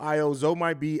development of Ayo, Zoe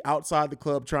might be outside the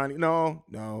club trying to.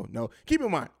 No. Keep in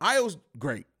mind, Ayo's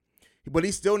great, but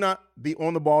he's still not the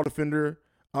on-the-ball defender.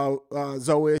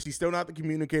 Zoe is. He's still not the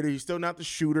communicator. He's still not the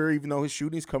shooter, even though his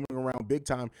shooting's coming around big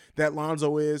time. That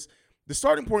Lonzo is. The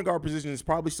starting point guard position is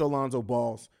probably still Lonzo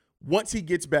Ball's. Once he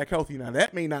gets back healthy, now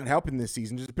that may not help him this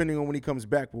season, just depending on when he comes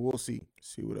back, but we'll see.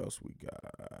 See what else we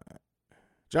got.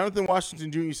 Jonathan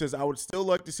Washington Jr. says, I would still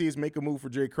like to see us make a move for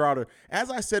Jay Crowder. As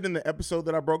I said in the episode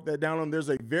that I broke that down on, there's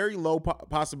a very low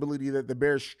possibility that the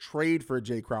Bears trade for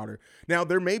Jay Crowder. Now,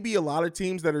 there may be a lot of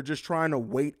teams that are just trying to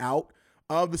wait out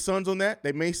of the Suns on that.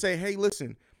 They may say, hey,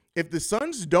 listen, if the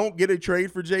Suns don't get a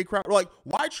trade for Jay Crowder, like,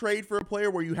 why trade for a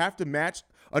player where you have to match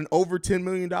an over $10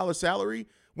 million salary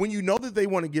when you know that they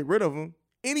want to get rid of him?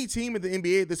 Any team in the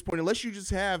NBA at this point, unless you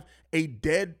just have a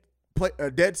dead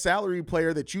salary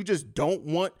player that you just don't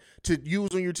want to use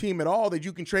on your team at all, that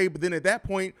you can trade, but then at that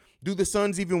point, do the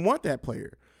Suns even want that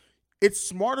player? It's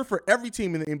smarter for every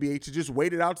team in the NBA to just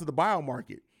wait it out to the buyout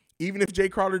market. Even if Jay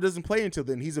Crowder doesn't play until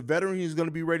then, he's a veteran, he's going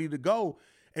to be ready to go,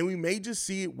 and we may just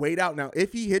see it wait out. Now,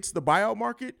 if he hits the buyout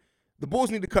market, the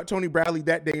Bulls need to cut Tony Bradley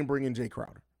that day and bring in Jay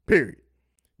Crowder, period.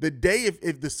 The day,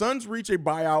 if the Suns reach a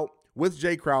buyout with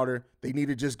Jay Crowder, they need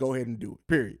to just go ahead and do it,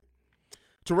 period.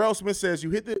 Terrell Smith says,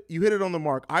 you hit it on the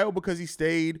mark. Ayo, because he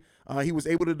stayed, he was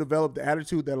able to develop the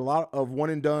attitude that a lot of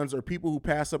one-and-dones or people who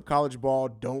pass up college ball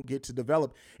don't get to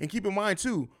develop. And keep in mind,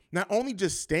 too, not only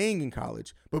just staying in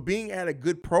college, but being at a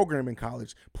good program in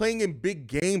college, playing in big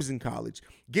games in college,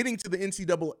 getting to the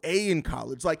NCAA in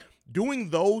college, like doing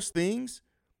those things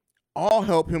all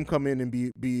help him come in and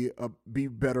be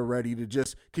better ready to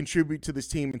just contribute to this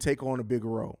team and take on a bigger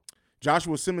role.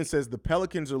 Joshua Simmons says the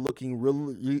Pelicans are looking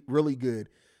really, really good.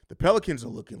 The Pelicans are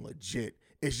looking legit.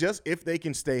 It's just if they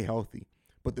can stay healthy.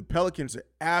 But the Pelicans are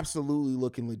absolutely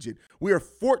looking legit. We are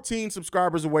 14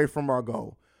 subscribers away from our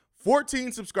goal.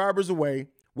 14 subscribers away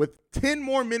with 10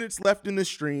 more minutes left in the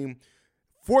stream.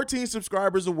 14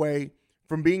 subscribers away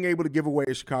from being able to give away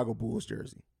a Chicago Bulls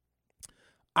jersey.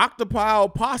 Octopi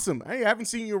Possum. Hey, I haven't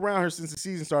seen you around here since the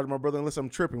season started, my brother, unless I'm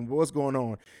tripping. But what's going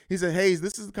on? He said, Hayes,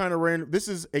 this is a kind of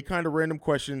random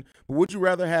question, but would you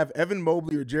rather have Evan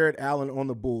Mobley or Jared Allen on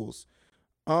the Bulls?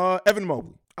 Evan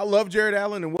Mobley. I love Jared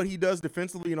Allen and what he does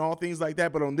defensively and all things like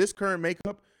that, but on this current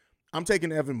makeup, I'm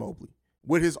taking Evan Mobley.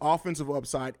 With his offensive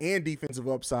upside and defensive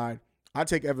upside, I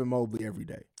take Evan Mobley every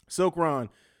day. Silk Ron,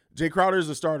 Jay Crowder is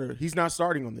a starter. He's not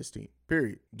starting on this team,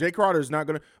 period. Jay Crowder is not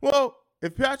going to – well,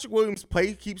 if Patrick Williams'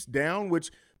 play keeps down, which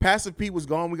Passive Pete was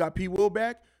gone, we got P. Will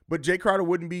back, but Jay Crowder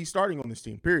wouldn't be starting on this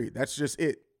team, period. That's just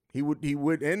it. He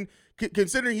would, and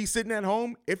considering he's sitting at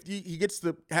home, if he gets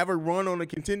to have a run on a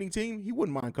contending team, he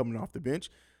wouldn't mind coming off the bench,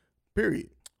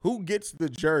 period. Who gets the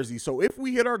jersey? So if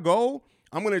we hit our goal,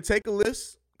 I'm going to take a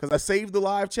list because I saved the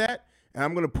live chat, and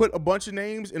I'm going to put a bunch of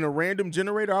names in a random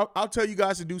generator. I'll tell you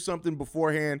guys to do something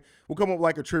beforehand. We'll come up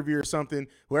like a trivia or something.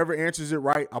 Whoever answers it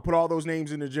right, I'll put all those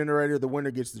names in the generator. The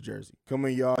winner gets the jersey. Come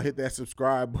on, y'all. Hit that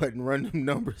subscribe button. Run them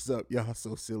numbers up. Y'all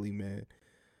so silly, man.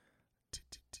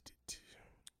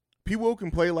 P. Will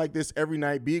can play like this every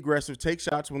night, be aggressive, take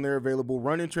shots when they're available,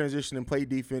 run in transition, and play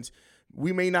defense.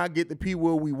 We may not get the P.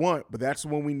 Will we want, but that's the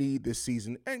one we need this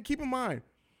season. And keep in mind,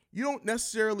 you don't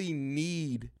necessarily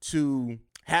need to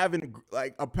having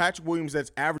like a Patrick Williams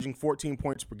that's averaging 14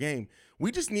 points per game.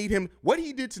 We just need him. What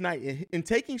he did tonight in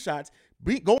taking shots,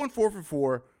 going 4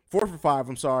 for 5,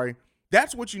 I'm sorry.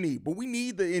 That's what you need. But we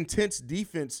need the intense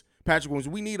defense, Patrick Williams.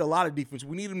 We need a lot of defense.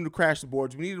 We need him to crash the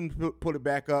boards. We need him to put it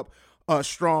back up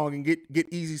strong and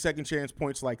get easy second chance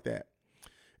points like that.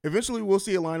 Eventually, we'll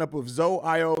see a lineup of Zoe,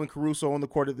 Ayo, and Caruso on the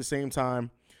court at the same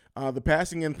time. The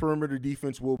passing and perimeter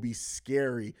defense will be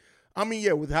scary. I mean,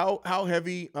 yeah, with how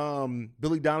heavy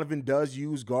Billy Donovan does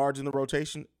use guards in the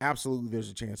rotation, absolutely there's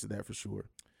a chance of that for sure.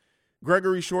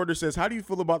 Gregory Shorter says, how do you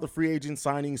feel about the free agent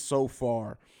signings so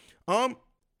far?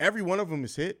 Every one of them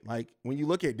is hit. Like, when you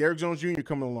look at Derrick Jones Jr.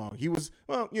 coming along, he was,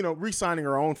 re-signing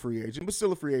our own free agent, but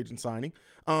still a free agent signing.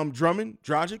 Drummond,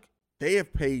 Dragic, they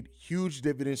have paid huge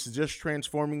dividends to just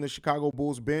transforming the Chicago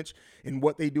Bulls bench and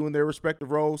what they do in their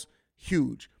respective roles.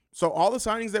 Huge. So all the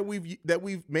signings that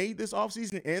we've made this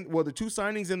offseason, and the two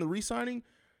signings and the re-signing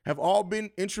have all been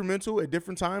instrumental at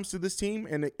different times to this team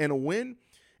and a win.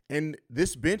 And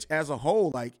this bench as a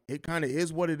whole, like, it kind of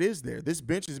is what it is there. This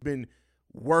bench has been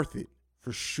worth it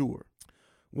for sure.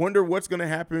 Wonder what's going to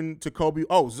happen to Kobe.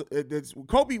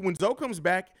 Kobe, when Zoe comes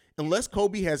back, unless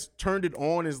Kobe has turned it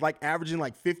on, is like averaging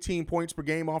like 15 points per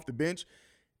game off the bench,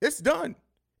 it's done.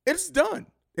 It's done.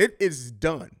 It is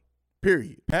done.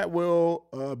 Period. Pat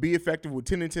will be effective with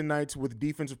 10 and 10 nights with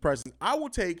defensive presence. I will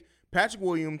take Patrick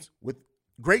Williams with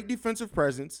great defensive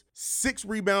presence, 6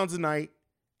 rebounds a night,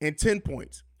 and 10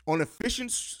 points. On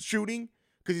efficient shooting,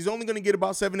 because he's only going to get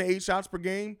about 7 to 8 shots per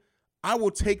game, I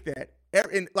will take that.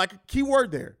 And like a key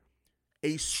word there,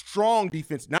 a strong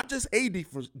defense, not just a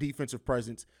defensive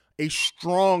presence, a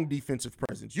strong defensive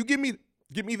presence. You give me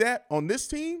that on this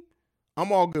team,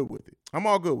 I'm all good with it. I'm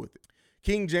all good with it.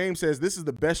 King James says, this is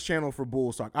the best channel for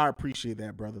Bulls talk. I appreciate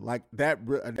that, brother. Like,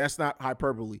 that's not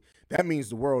hyperbole. That means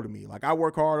the world to me. Like, I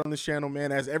work hard on this channel,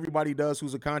 man, as everybody does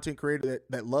who's a content creator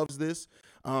that loves this.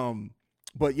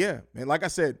 But yeah, man, like I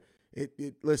said,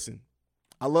 listen,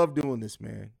 I love doing this,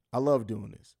 man. I love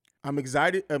doing this. I'm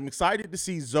excited to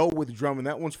see Zoe with Drummond.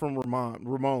 That one's from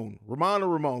Ramon,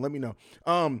 let me know.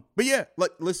 But yeah,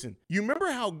 like, listen, you remember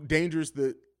how dangerous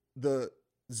the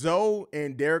Zoe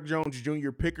and Derrick Jones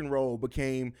Jr. pick and roll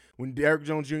became when Derrick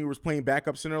Jones Jr. was playing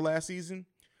backup center last season?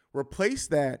 Replace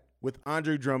that with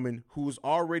Andre Drummond, who's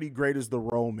already great as the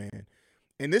roll man.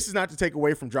 And this is not to take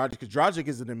away from Dragic, because Dragic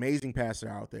is an amazing passer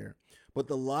out there. But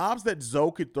the lobs that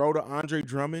Zoe could throw to Andre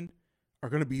Drummond are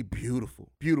going to be beautiful,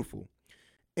 beautiful.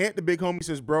 Ant the Big Homie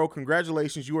says, bro,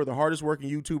 congratulations. You are the hardest working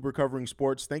YouTuber covering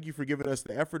sports. Thank you for giving us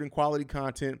the effort and quality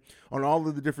content on all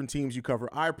of the different teams you cover.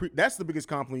 That's the biggest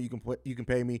compliment you can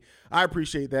pay me. I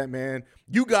appreciate that, man.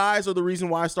 You guys are the reason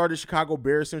why I started Chicago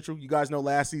Bears Central. You guys know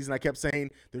last season I kept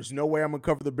saying there's no way I'm going to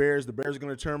cover the Bears. The Bears are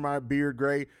going to turn my beard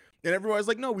gray. And everybody's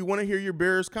like, no, we want to hear your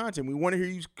Bears content. We want to hear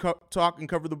you talk and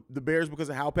cover the Bears because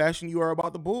of how passionate you are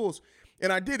about the Bulls.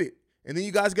 And I did it. And then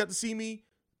you guys got to see me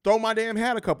throw my damn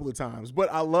hat a couple of times.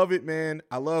 But I love it, man.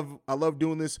 I love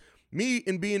doing this. Me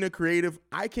and being a creative,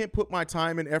 I can't put my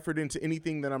time and effort into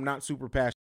anything that I'm not super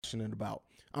passionate about.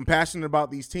 I'm passionate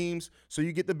about these teams, so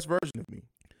you get the best version of me.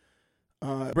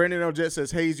 Brandon L. Jet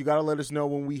says, Hayes, you got to let us know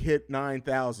when we hit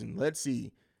 9,000. Let's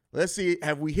see.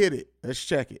 Have we hit it? Let's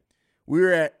check it.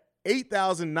 We're at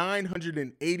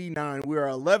 8,989. We are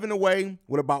 11 away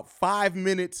with about 5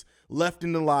 minutes left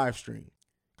in the live stream.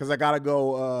 Because I gotta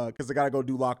go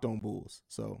do Locked On Bulls.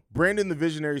 So Brandon the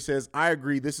Visionary says, I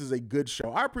agree, this is a good show.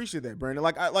 I appreciate that, Brandon.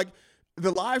 Like the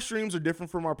live streams are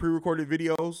different from our pre-recorded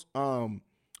videos.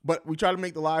 But we try to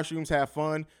make the live streams have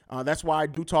fun. That's why I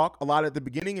do talk a lot at the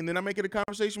beginning, and then I make it a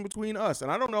conversation between us.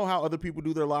 And I don't know how other people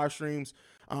do their live streams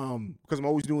because I'm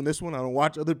always doing this one. I don't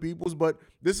watch other people's, but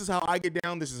this is how I get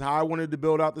down. This is how I wanted to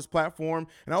build out this platform.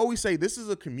 And I always say this is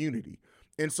a community.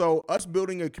 And so us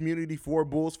building a community for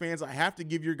Bulls fans, I have to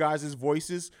give your guys'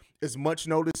 voices as much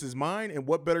notice as mine. And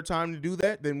what better time to do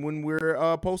that than when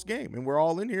we're post-game and we're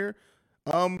all in here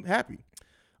happy.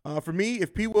 For me,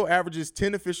 if P. Will averages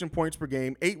 10 efficient points per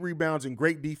game, 8 rebounds, and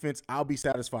great defense, I'll be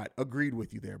satisfied. Agreed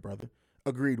with you there, brother.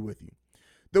 Agreed with you.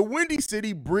 The Windy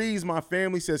City Breeze, my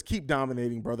family, says, keep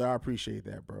dominating, brother. I appreciate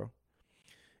that, bro.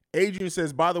 Adrian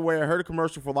says, by the way, I heard a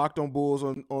commercial for Locked On Bulls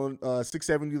on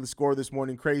 670 The Score this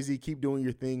morning. Crazy. Keep doing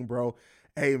your thing, bro.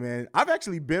 Hey, man, I've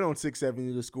actually been on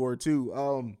 670 The Score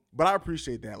too. But I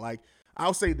appreciate that. Like,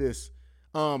 I'll say this.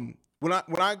 When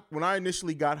I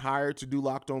initially got hired to do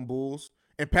Locked On Bulls,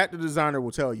 and Pat the designer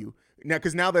will tell you,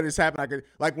 because now that it's happened,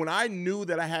 when I knew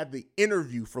that I had the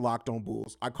interview for Locked On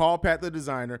Bulls, I called Pat the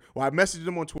designer, or I messaged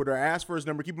him on Twitter, I asked for his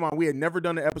number. Keep in mind, we had never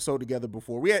done an episode together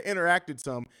before. We had interacted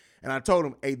some, and I told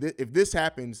him, hey, if this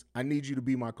happens, I need you to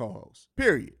be my co-host,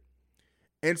 period.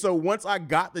 And so once I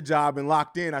got the job and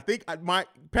locked in, I think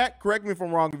Pat, correct me if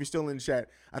I'm wrong if you're still in the chat,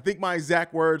 I think my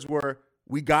exact words were,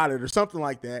 we got it, or something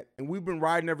like that, and we've been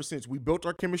riding ever since. We built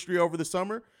our chemistry over the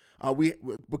summer.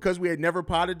 Because we had never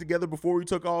potted together before we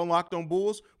took on Locked On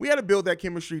Bulls, we had to build that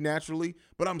chemistry naturally.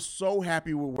 But I'm so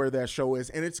happy with where that show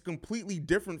is, and it's a completely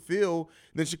different feel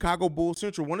than Chicago Bulls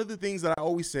Central. One of the things that I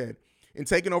always said in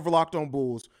taking over Locked On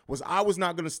Bulls was I was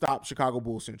not going to stop Chicago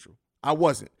Bulls Central. I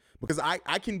wasn't, because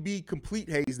I can be complete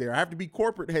Hayes there. I have to be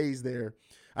corporate Hayes there.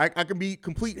 I can be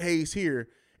complete Hayes here.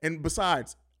 And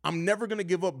besides, I'm never going to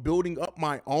give up building up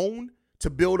my own to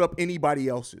build up anybody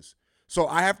else's. So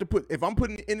I have to if I'm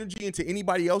putting energy into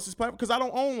anybody else's platform, because I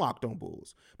don't own Locked On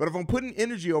Bulls, but if I'm putting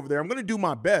energy over there, I'm going to do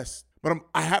my best, but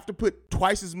I have to put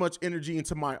twice as much energy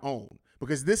into my own,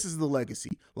 because this is the legacy.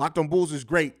 Locked On Bulls is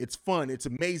great. It's fun. It's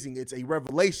amazing. It's a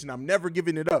revelation. I'm never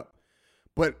giving it up.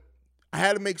 But I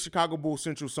had to make Chicago Bulls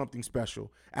Central something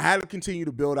special. I had to continue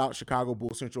to build out Chicago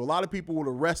Bulls Central. A lot of people would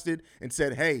have rested and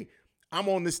said, hey, I'm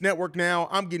on this network now.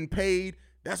 I'm getting paid.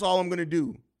 That's all I'm going to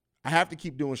do. I have to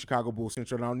keep doing Chicago Bulls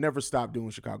Central, and I'll never stop doing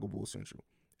Chicago Bulls Central,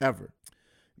 ever.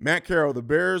 Matt Carroll, the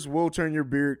Bears will turn your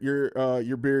beard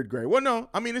gray. Well, no,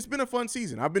 I mean, it's been a fun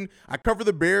season. I cover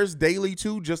the Bears daily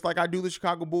too, just like I do the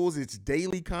Chicago Bulls. It's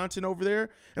daily content over there,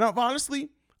 and I've honestly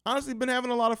been having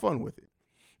a lot of fun with it.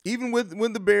 Even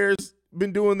when the Bears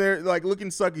been doing their looking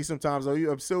sucky sometimes,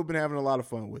 I've still been having a lot of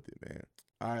fun with it, man.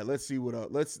 All right, let's see what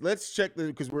else. Let's check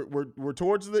because we're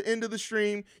towards the end of the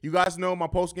stream. You guys know my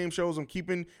post game shows I'm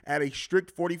keeping at a strict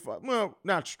 45. Well,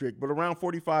 not strict, but around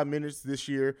 45 minutes this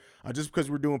year. Just because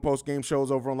we're doing post game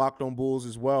shows over on Locked On Bulls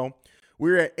as well.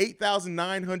 We're at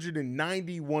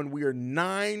 8,991. We are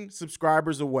 9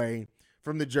 subscribers away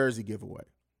from the jersey giveaway.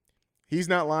 He's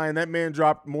not lying. That man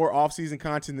dropped more offseason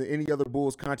content than any other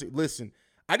Bulls content. Listen,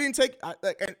 I didn't take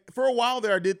and for a while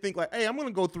there. I did think hey, I'm going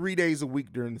to go 3 days a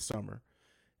week during the summer.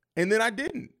 And then I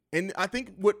didn't. And I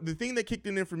think the thing that kicked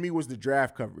in for me was the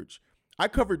draft coverage. I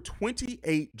covered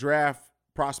 28 draft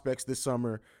prospects this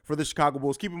summer for the Chicago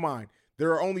Bulls. Keep in mind,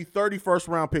 there are only 30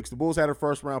 first-round picks. The Bulls had a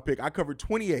first-round pick. I covered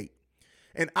 28.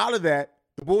 And out of that,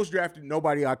 the Bulls drafted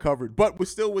nobody I covered. But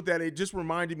with that, it just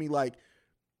reminded me,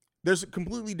 there's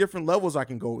completely different levels I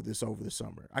can go with this over the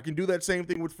summer. I can do that same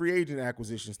thing with free agent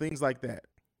acquisitions, things like that.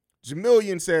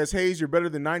 Jamilian says, Hayes, you're better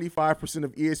than 95%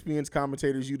 of ESPN's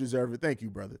commentators. You deserve it. Thank you,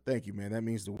 brother. Thank you, man. That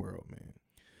means the world, man.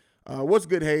 What's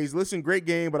good, Hayes? Listen, great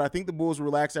game, but I think the Bulls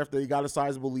relaxed after they got a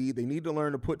sizable lead. They need to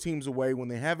learn to put teams away when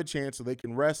they have a chance so they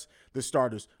can rest the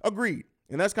starters. Agreed.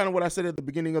 And that's kind of what I said at the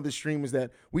beginning of the stream, is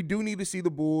that we do need to see the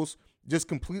Bulls just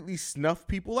completely snuff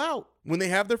people out when they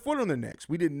have their foot on their necks.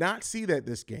 We did not see that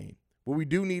this game, but we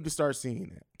do need to start seeing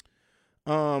that.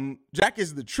 Jack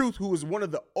is the Truth, who is one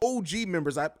of the OG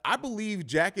members. I believe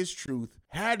Jack is Truth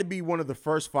had to be one of the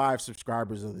first 5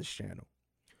 subscribers of this channel.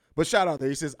 But shout out there.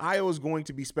 He says, Io is going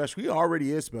to be special. He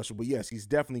already is special, but yes, he's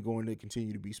definitely going to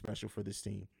continue to be special for this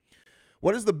team.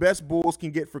 What is the best Bulls can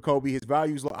get for Kobe? His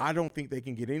value is low. I don't think they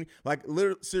can get any.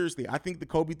 Literally, seriously, I think the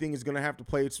Kobe thing is going to have to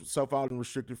play itself out in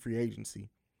restricted free agency.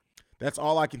 That's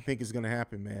all I can think is going to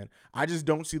happen, man. I just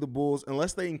don't see the Bulls,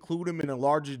 unless they include him in a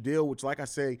larger deal, which, like I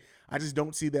say, I just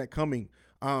don't see that coming.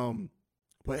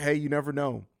 But, hey, you never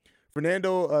know.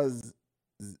 Fernando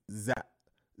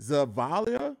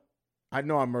Zavalia? I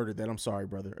know I murdered that. I'm sorry,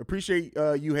 brother. Appreciate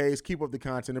you, Hayes. Keep up the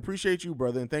content. Appreciate you,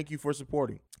 brother, and thank you for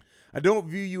supporting. I don't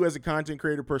view you as a content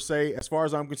creator per se. As far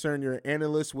as I'm concerned, you're an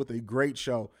analyst with a great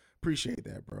show. Appreciate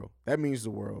that, bro. That means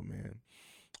the world, man.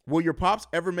 Will your pops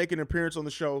ever make an appearance on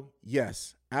the show?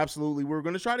 Yes, absolutely. We're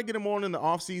going to try to get him on in the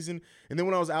off season. And then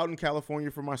when I was out in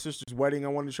California for my sister's wedding, I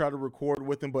wanted to try to record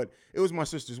with him, but it was my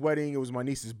sister's wedding. It was my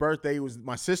niece's birthday. It was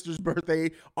my sister's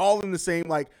birthday, all in the same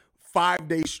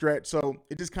 5-day stretch. So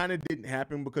it just kind of didn't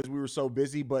happen because we were so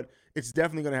busy, but it's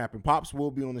definitely going to happen. Pops will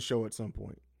be on the show at some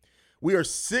point. We are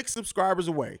 6 subscribers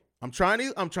away. I'm trying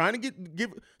to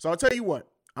give. So I'll tell you what,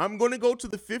 I'm going to go to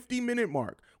the 50-minute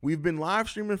mark. We've been live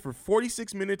streaming for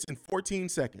 46 minutes and 14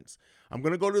 seconds. I'm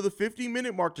going to go to the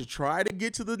 50-minute mark to try to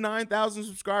get to the 9,000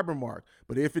 subscriber mark.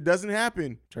 But if it doesn't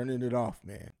happen, turning it off,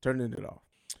 man. Turning it off.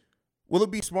 Will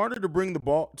it be smarter to bring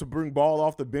Ball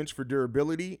off the bench for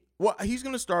durability? Well, he's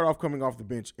going to start off coming off the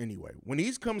bench anyway. When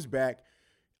he comes back,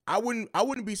 I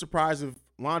wouldn't be surprised if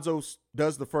Lonzo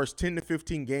does the first 10 to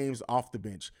 15 games off the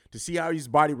bench to see how his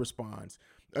body responds.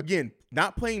 Again,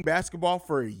 not playing basketball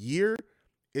for a year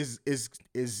is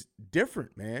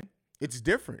different, man. It's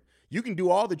different. You can do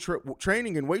all the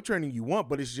training and weight training you want,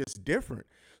 but it's just different.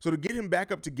 So to get him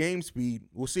back up to game speed,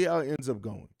 we'll see how it ends up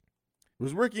going.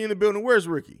 Was Ricky in the building? Where's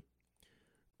Ricky?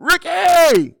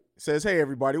 Ricky says, hey,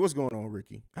 everybody, what's going on,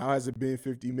 Ricky? How has it been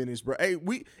 50 minutes, bro? Hey,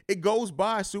 it goes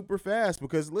by super fast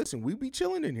because, listen, we be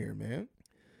chilling in here, man.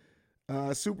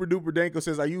 Super Duper Danko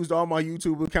says, I used all my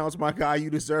YouTube accounts, my guy. You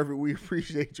deserve it. We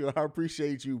appreciate you. I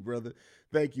appreciate you, brother.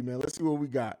 Thank you, man. Let's see what we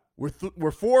got.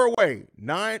 We're 4 away.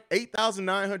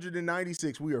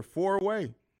 8,996. We are 4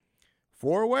 away.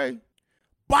 4 away.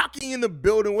 Baki in the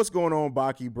building. What's going on,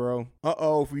 Baki, bro?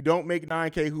 If we don't make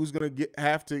 9K, who's gonna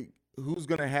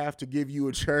have to give you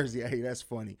a jersey? Hey, that's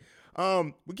funny.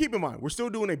 But keep in mind, we're still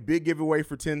doing a big giveaway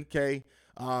for 10K,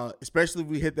 especially if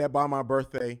we hit that by my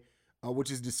birthday,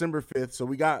 which is December 5th. So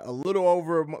we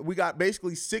got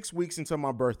basically 6 weeks until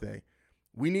my birthday.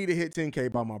 We need to hit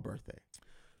 10K by my birthday.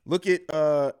 Look at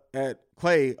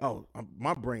Clay. Oh,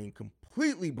 my brain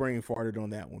completely brain farted on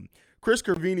that one. Chris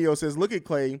Carvinio says, look at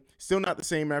Clay. Still not the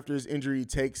same after his injury.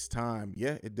 Takes time.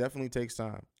 Yeah, it definitely takes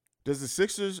time. Does the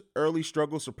Sixers' early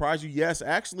struggle surprise you? Yes,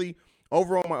 actually,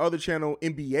 over on my other channel,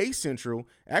 NBA Central,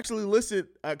 actually listed,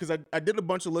 because I did a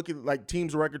bunch of look at like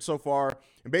teams' records so far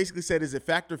and basically said, is it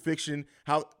fact or fiction,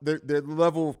 how their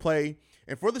level of play?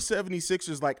 And for the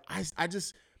 76ers, like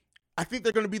I think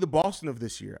they're going to be the Boston of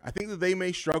this year. I think that they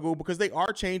may struggle because they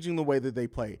are changing the way that they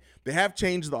play. They have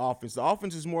changed the offense. The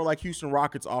offense is more like Houston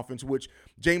Rockets offense, which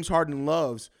James Harden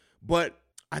loves. But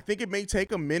I think it may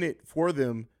take a minute for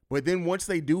them. But then once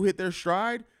they do hit their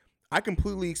stride, I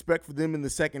completely expect for them in the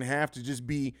second half to just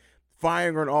be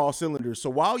firing on all cylinders. So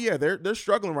while, yeah, they're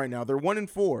struggling right now. They're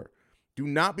 1-4. Do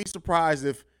not be surprised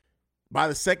if by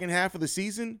the second half of the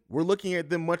season, we're looking at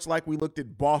them much like we looked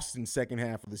at Boston's second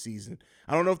half of the season.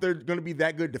 I don't know if they're going to be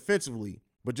that good defensively,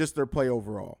 but just their play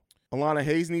overall. Alana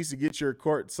Hayes needs to get your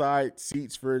courtside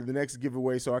seats for the next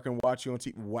giveaway so I can watch you on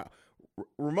TV. Wow.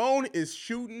 Ramon is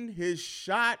shooting his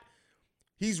shot.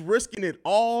 He's risking it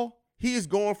all. He is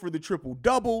going for the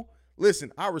triple-double.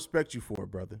 Listen, I respect you for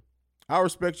it, brother. I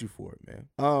respect you for it,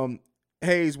 man.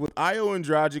 Hayes, with Ayo and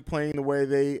Dragic playing the way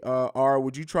they are,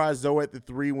 would you try Zoe at the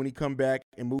 3 when he come back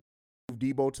and move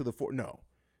Debo to the 4? No.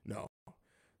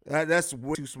 That's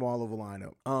way too small of a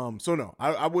lineup. So no,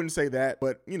 I wouldn't say that,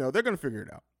 but they're going to figure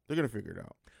it out. They're going to figure it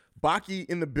out. Baki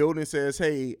in the building says,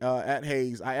 hey, at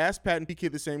Hayes, I asked Pat and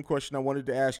PK the same question I wanted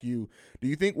to ask you. Do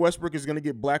you think Westbrook is going to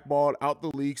get blackballed out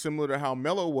the league similar to how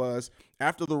Melo was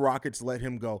after the Rockets let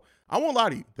him go? I won't lie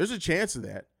to you. There's a chance of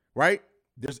that, right?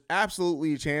 There's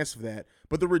absolutely a chance of that.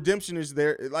 But the redemption is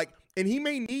there. And he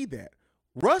may need that.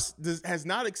 Russ has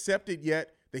not accepted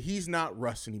yet that he's not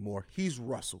Russ anymore. He's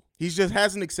Russell. He just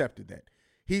hasn't accepted that.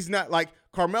 He's not like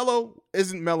Carmelo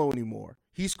isn't Melo anymore.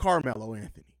 He's Carmelo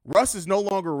Anthony. Russ is no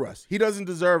longer Russ. He doesn't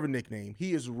deserve a nickname.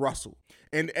 He is Russell.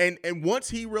 And once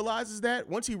he realizes that,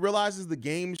 once he realizes the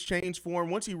game's changed for him,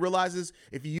 once he realizes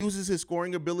if he uses his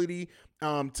scoring ability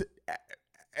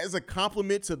as a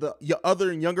compliment to the other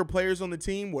and younger players on the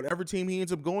team, whatever team he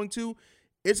ends up going to,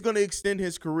 it's going to extend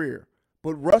his career.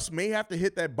 But Russ may have to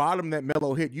hit that bottom that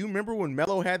Melo hit. You remember when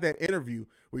Melo had that interview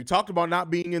where he talked about not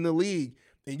being in the league,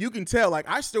 and you can tell, like,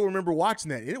 I still remember watching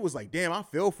that, and it was like, damn, I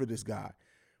feel for this guy.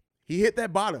 He hit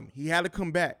that bottom. He had to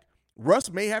come back.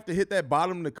 Russ may have to hit that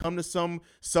bottom to come to some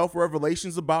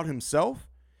self-revelations about himself,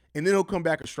 and then he'll come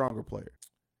back a stronger player.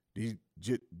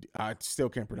 I still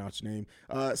can't pronounce your name.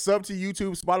 Sub to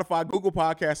YouTube, Spotify, Google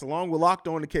Podcasts, along with Locked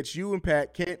On to catch you and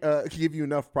Pat. Can't give you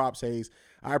enough props, Hayes.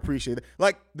 I appreciate it.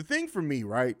 Like, the thing for me,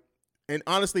 right, and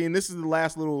honestly, and this is the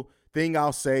last little thing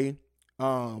I'll say.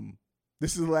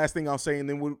 This is the last thing I'll say, and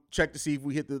then we'll check to see if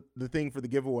we hit the thing for the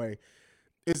giveaway,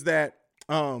 is that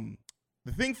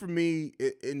the thing for me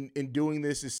in doing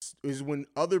this is when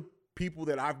other people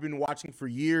that I've been watching for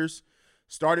years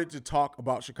started to talk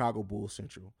about Chicago Bulls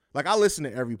Central. Like, I listen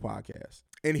to every podcast,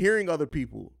 and hearing other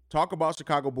people talk about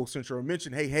Chicago Bulls Central and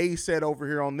mention, hey, Hayes said over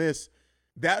here on this,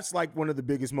 that's like one of the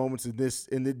biggest moments of this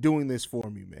and doing this for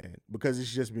me, man, because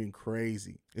it's just been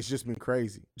crazy. It's just been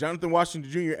crazy. Jonathan Washington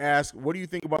Jr. asked, what do you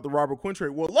think about the Robert Quinn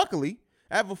trade? Well, luckily,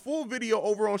 I have a full video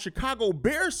over on Chicago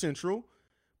Bears Central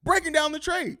breaking down the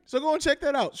trade. So go and check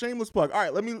that out. Shameless plug. All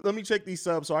right, let me check these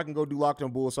subs so I can go do Locked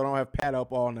On Bulls so I don't have Pat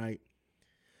up all night.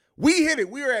 We hit it.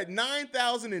 We are at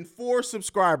 9,004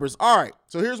 subscribers. All right,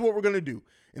 so here's what we're going to do,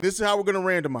 and this is how we're going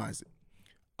to randomize it.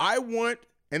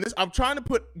 I'm trying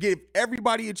to give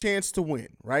everybody a chance to win,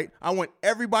 right? I want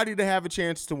everybody to have a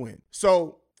chance to win.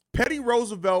 So Petty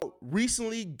Roosevelt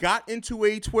recently got into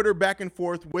a Twitter back and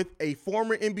forth with a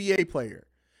former NBA player.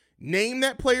 Name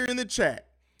that player in the chat.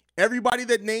 Everybody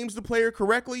that names the player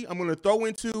correctly, I'm going to throw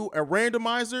into a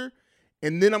randomizer,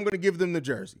 and then I'm going to give them the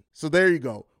jersey. So there you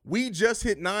go. We just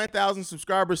hit 9,000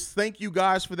 subscribers. Thank you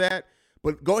guys for that.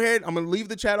 But go ahead. I'm going to leave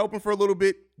the chat open for a little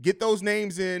bit. Get those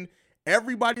names in.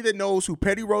 Everybody that knows who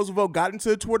Petty Roosevelt got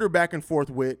into a Twitter back and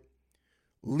forth with,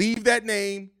 leave that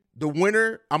name. The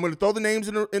winner, I'm going to throw the names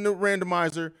in the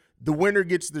randomizer. the winner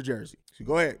gets the jersey. So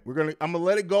go ahead. I'm gonna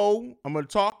let it go. I'm gonna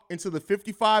talk until the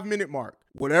 55-minute mark.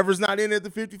 Whatever's not in at the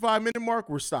 55-minute mark,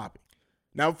 we're stopping.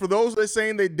 Now, for those that are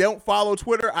saying they don't follow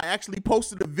Twitter, I actually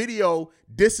posted a video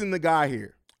dissing the guy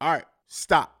here. All right,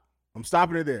 stop. I'm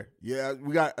stopping it there. Yeah,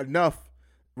 we got enough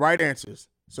right answers.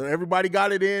 So everybody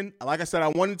got it in. Like I said, I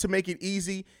wanted to make it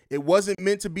easy. It wasn't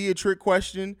meant to be a trick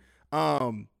question.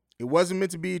 It wasn't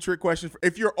meant to be a trick question.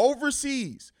 If you're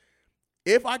overseas,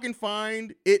 if I can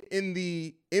find it in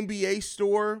the NBA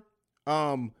store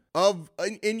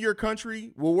in your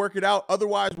country, we'll work it out.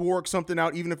 Otherwise, we'll work something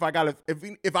out. Even if I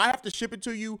have to ship it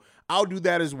to you, I'll do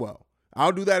that as well.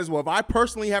 If I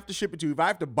personally have to ship it to you, if I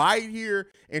have to buy it here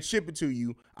and ship it to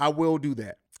you, I will do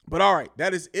that. But all right,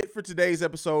 that is it for today's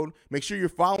episode. Make sure you're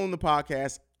following the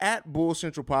podcast at Bulls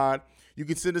Central Pod. You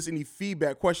can send us any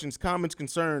feedback, questions, comments,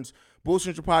 concerns,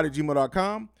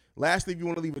 bullscentralpod@gmail.com. Lastly, if you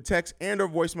want to leave a text and or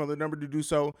voicemail, the number to do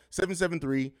so,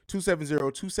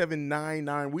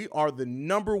 773-270-2799. We are the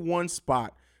number one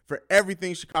spot for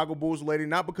everything Chicago Bulls related,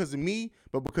 not because of me,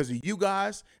 but because of you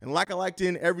guys. And like I like to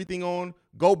end everything on,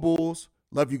 go Bulls.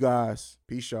 Love you guys.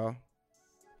 Peace, y'all.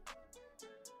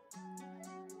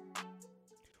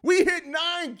 We hit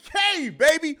 9K,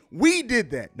 baby. We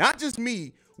did that. Not just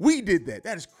me. We did that.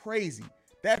 That is crazy.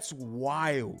 That's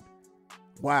wild.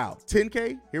 Wow.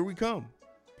 10K, here we come.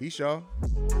 Peace, y'all.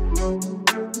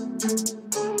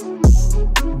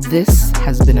 This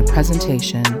has been a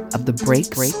presentation of the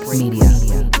Break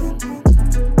Media.